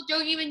lot of people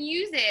don't even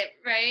use it,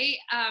 right?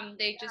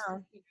 They just Yeah.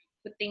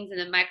 put things in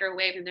the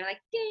microwave and they're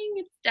like, "Ding,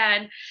 it's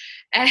done."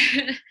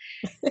 And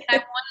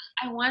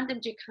I want them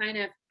to kind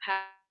of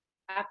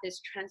have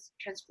this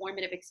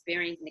transformative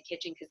experience in the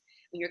kitchen, because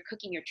when you're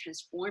cooking, you're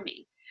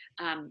transforming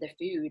the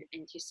food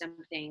into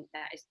something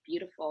that is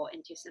beautiful,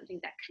 into something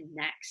that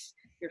connects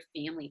your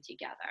family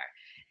together.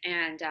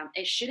 And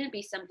it shouldn't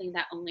be something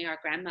that only our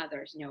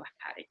grandmothers know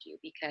how to do,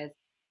 because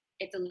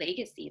it's a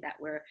legacy that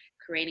we're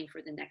creating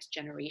for the next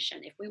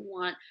generation. If we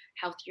want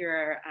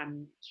healthier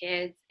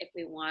kids, if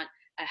we want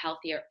a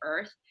healthier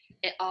earth,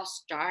 it all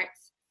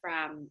starts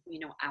from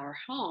our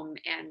home.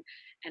 And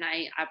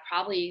I'm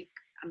probably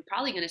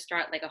going to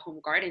start like a home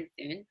garden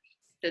soon,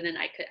 so then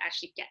I could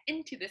actually get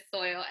into the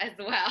soil as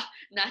well,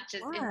 not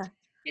just into Yeah.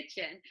 the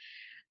kitchen.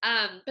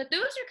 But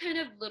those are kind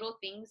of little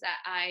things that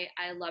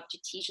I love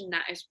to teach, and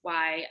that is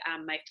why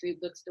my food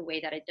looks the way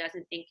that it does.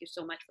 And thank you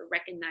so much for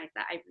recognizing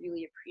that. I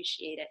really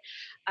appreciate it.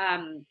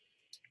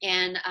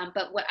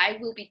 But what I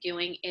will be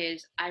doing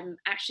is I'm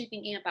actually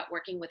thinking about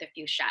working with a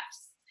few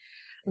chefs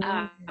who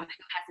Mm.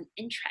 has an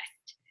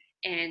interest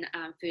in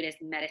food as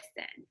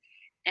medicine,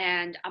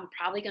 and I'm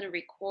probably going to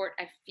record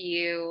a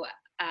few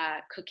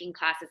cooking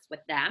classes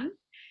with them.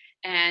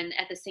 And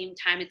at the same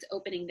time, it's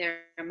opening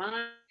their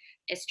mind,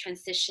 it's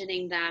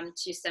transitioning them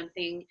to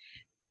something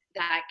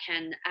that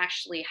can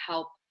actually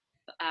help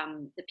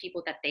the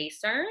people that they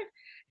serve,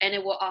 and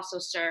it will also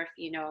serve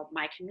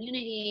my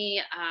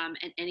community,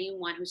 and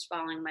anyone who's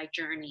following my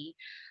journey.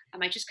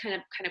 I just kind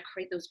of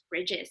create those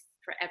bridges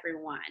for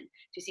everyone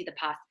to see the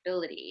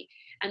possibility,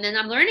 and then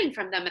I'm learning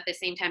from them at the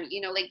same time.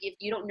 Like, if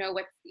you don't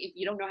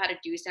know how to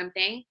do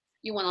something,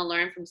 you want to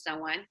learn from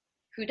someone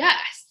who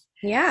does.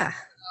 Yeah.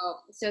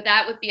 So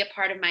that would be a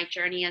part of my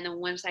journey. And then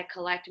once I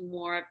collect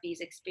more of these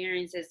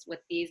experiences with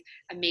these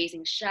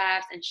amazing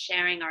chefs and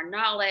sharing our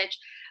knowledge,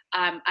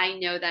 I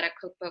know that a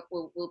cookbook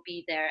will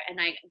be there.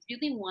 And I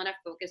really want to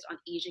focus on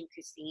Asian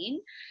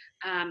cuisine,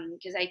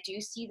 because I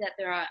do see that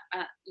there are,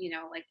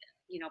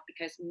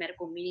 because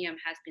medical medium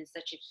has been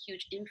such a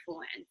huge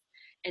influence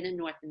in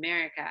North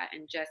America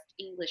and just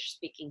English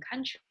speaking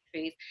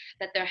countries,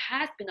 that there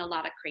has been a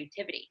lot of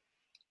creativity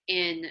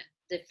in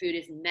the food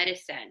is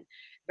medicine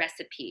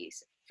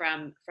recipes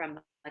from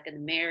like an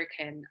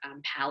American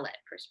palate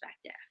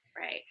perspective,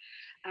 right?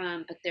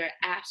 But there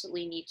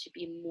absolutely need to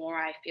be more,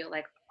 I feel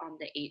like,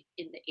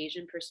 in the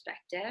Asian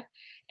perspective,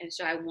 and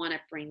so I want to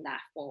bring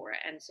that forward.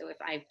 And so if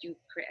I do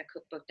create a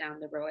cookbook down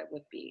the road, it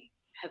would be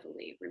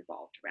heavily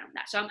revolved around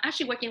that. So I'm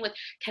actually working with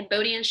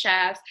Cambodian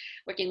chefs,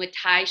 working with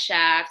Thai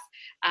chefs,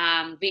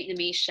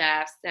 Vietnamese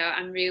chefs. So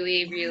I'm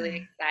really, really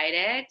Yeah.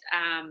 excited.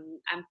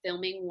 I'm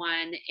filming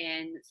one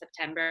in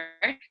September,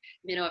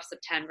 middle of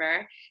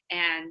September,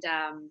 and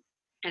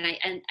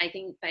I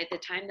think by the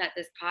time that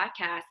this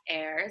podcast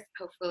airs,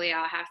 hopefully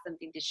I'll have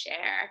something to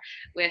share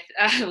with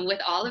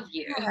with all of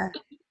you. Yeah.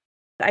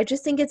 I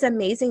just think it's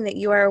amazing that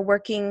you are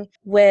working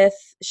with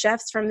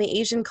chefs from the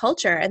Asian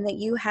culture and that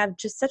you have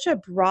just such a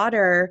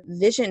broader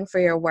vision for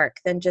your work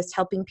than just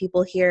helping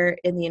people here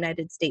in the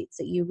United States,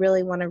 that you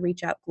really want to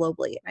reach out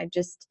globally. I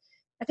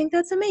think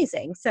that's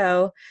amazing.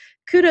 So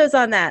kudos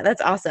on that.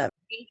 That's awesome.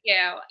 Thank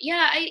you.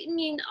 Yeah, I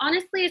mean,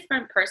 honestly, it's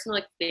from personal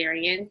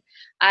experience.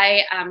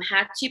 I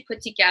had to put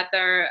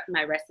together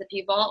my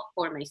recipe vault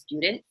for my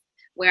students,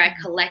 where I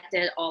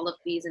collected all of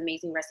these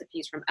amazing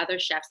recipes from other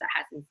chefs that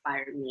has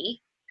inspired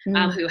me,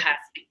 Mm. who has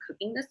been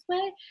cooking this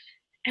way.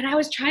 And I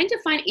was trying to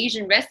find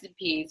Asian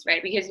recipes,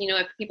 right? Because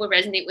if people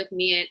resonate with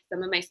me,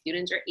 some of my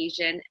students are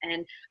Asian,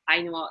 and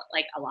I know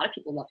like a lot of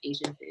people love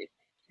Asian food.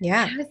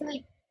 Yeah. And I was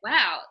like,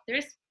 wow,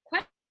 there's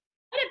quite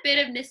a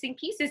bit of missing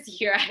pieces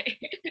here. I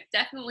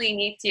definitely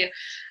need to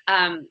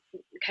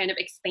kind of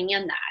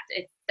expand that.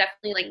 It's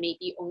definitely like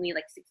maybe only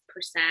like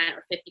 6%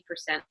 or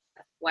 50%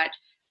 of what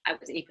I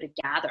was able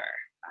to gather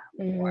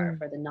Mm.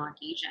 for the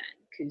non-Asian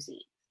cuisine.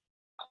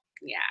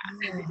 Yeah.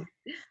 Oh,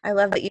 I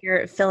love that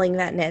you're filling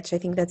that niche. I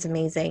think that's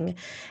amazing.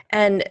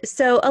 And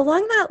so,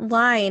 along that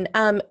line,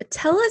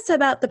 tell us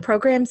about the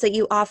programs that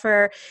you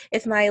offer.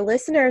 If my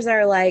listeners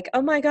are like,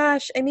 oh my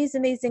gosh, Amy's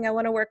amazing, I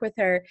want to work with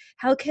her,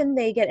 how can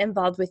they get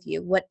involved with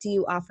you? What do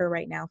you offer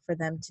right now for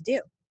them to do?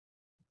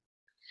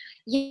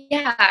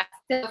 Yeah.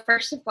 So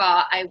first of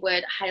all, I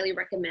would highly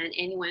recommend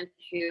anyone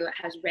who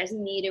has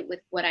resonated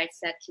with what I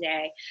said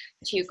today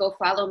to go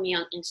follow me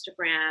on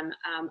Instagram.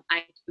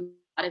 I do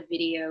a lot of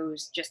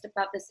videos just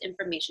about this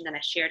information that I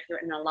shared here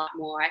and a lot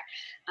more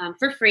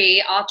for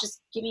free. I'll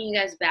just giving you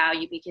guys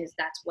value because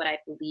that's what I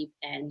believe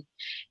in.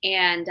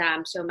 And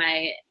so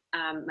my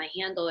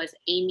handle is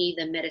Amy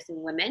the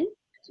Medicine Woman.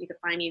 So you can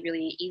find me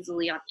really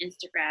easily on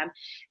Instagram.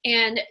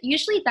 And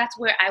usually that's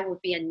where I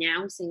will be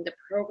announcing the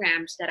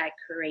programs that I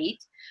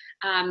create.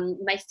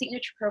 My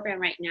signature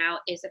program right now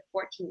is a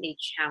 14-day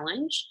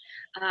challenge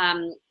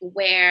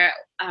where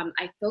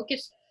I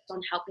focus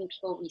on helping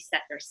people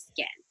reset their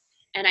skin.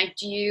 And I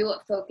do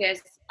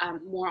focus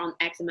more on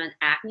eczema and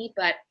acne,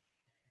 but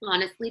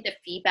honestly, the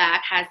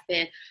feedback has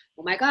been,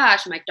 oh my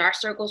gosh, my dark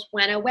circles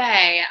went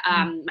away.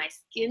 My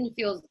skin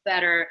feels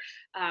better.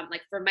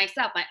 Like for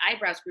myself, my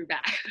eyebrows grew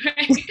back.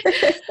 Right?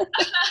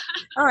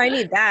 Oh, I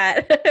need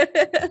that.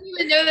 Didn't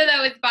even know that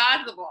that was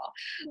possible.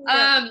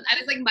 Yeah. I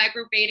was like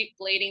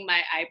microblading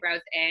my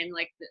eyebrows in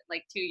like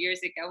 2 years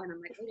ago, and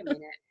I'm like, wait a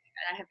minute,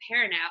 I have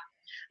hair now.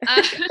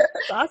 That's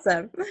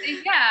awesome.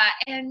 Yeah,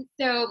 and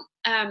so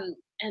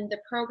and the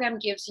program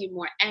gives you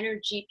more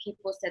energy.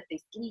 People said they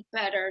sleep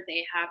better,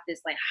 they have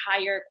this like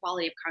higher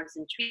quality of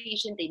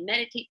concentration, they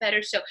meditate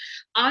better. So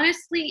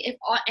honestly, if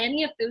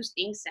any of those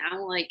things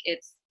sound like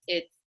it's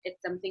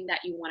something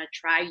that you want to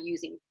try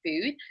using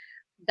food,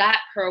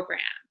 that program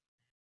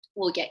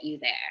will get you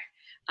there.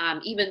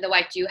 Even though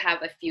I do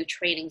have a few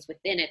trainings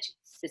within it to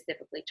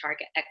specifically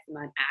target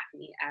eczema and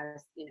acne,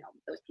 as you know,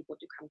 those people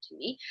do come to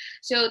me.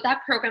 So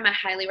that program I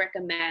highly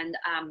recommend.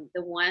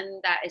 The one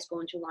that is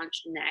going to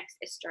launch next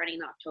is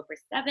starting October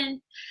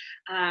 7th.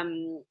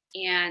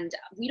 And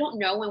we don't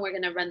know when we're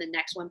going to run the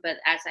next one, but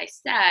as I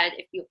said,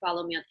 if you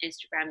follow me on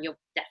Instagram, you'll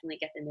definitely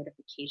get the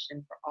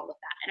notification for all of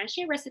that. And I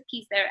share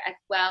recipes there as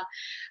well.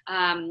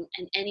 And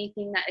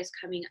anything that is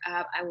coming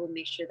up, I will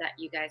make sure that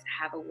you guys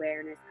have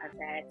awareness of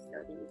it so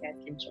that you guys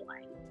can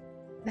join.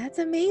 That's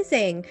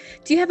amazing.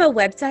 Do you have a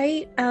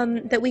website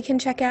that we can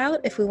check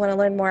out if we want to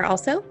learn more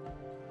also?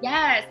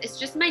 Yes, it's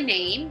just my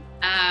name,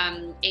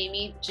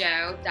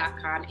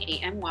 amyzhou.com,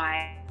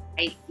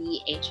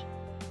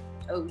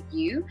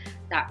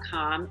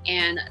 AMYZHOU.com.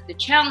 And the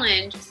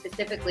challenge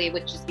specifically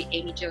would just be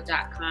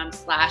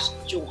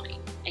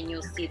amyzhou.com/join. And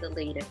you'll see the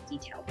latest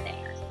details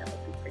there. So it'll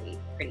be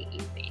pretty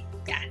easy.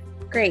 Yeah.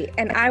 Great.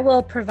 And I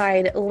will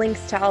provide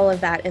links to all of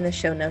that in the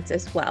show notes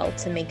as well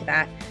to make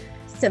that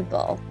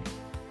simple.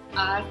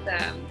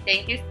 Awesome.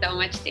 Thank you so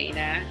much,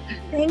 Dana.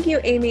 Thank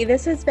you, Amy.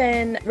 This has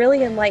been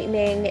really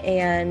enlightening,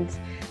 and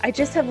I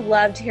just have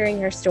loved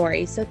hearing your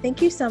story. So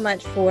thank you so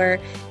much for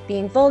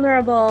being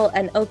vulnerable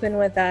and open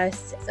with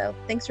us. So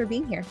thanks for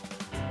being here.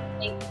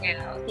 Thank you.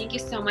 Thank you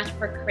so much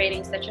for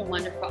creating such a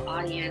wonderful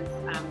audience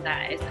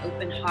that is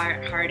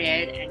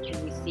open-hearted and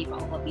can receive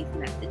all of these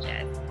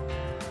messages.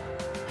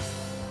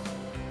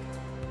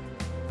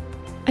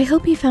 I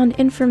hope you found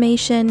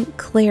information,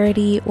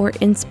 clarity, or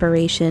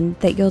inspiration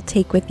that you'll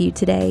take with you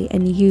today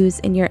and use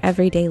in your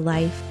everyday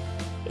life.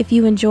 If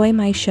you enjoy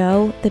my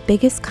show, the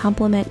biggest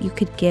compliment you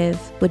could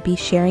give would be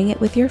sharing it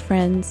with your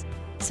friends,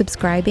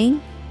 subscribing,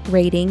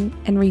 rating,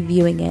 and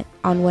reviewing it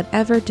on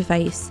whatever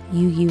device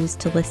you use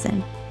to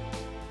listen.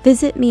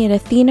 Visit me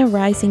at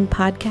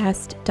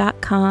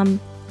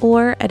athenarisingpodcast.com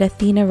or at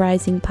Athena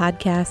Rising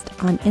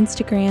Podcast on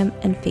Instagram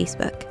and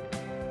Facebook.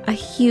 A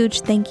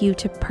huge thank you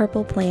to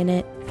Purple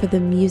Planet for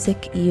the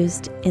music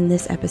used in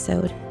this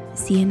episode.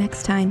 See you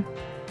next time.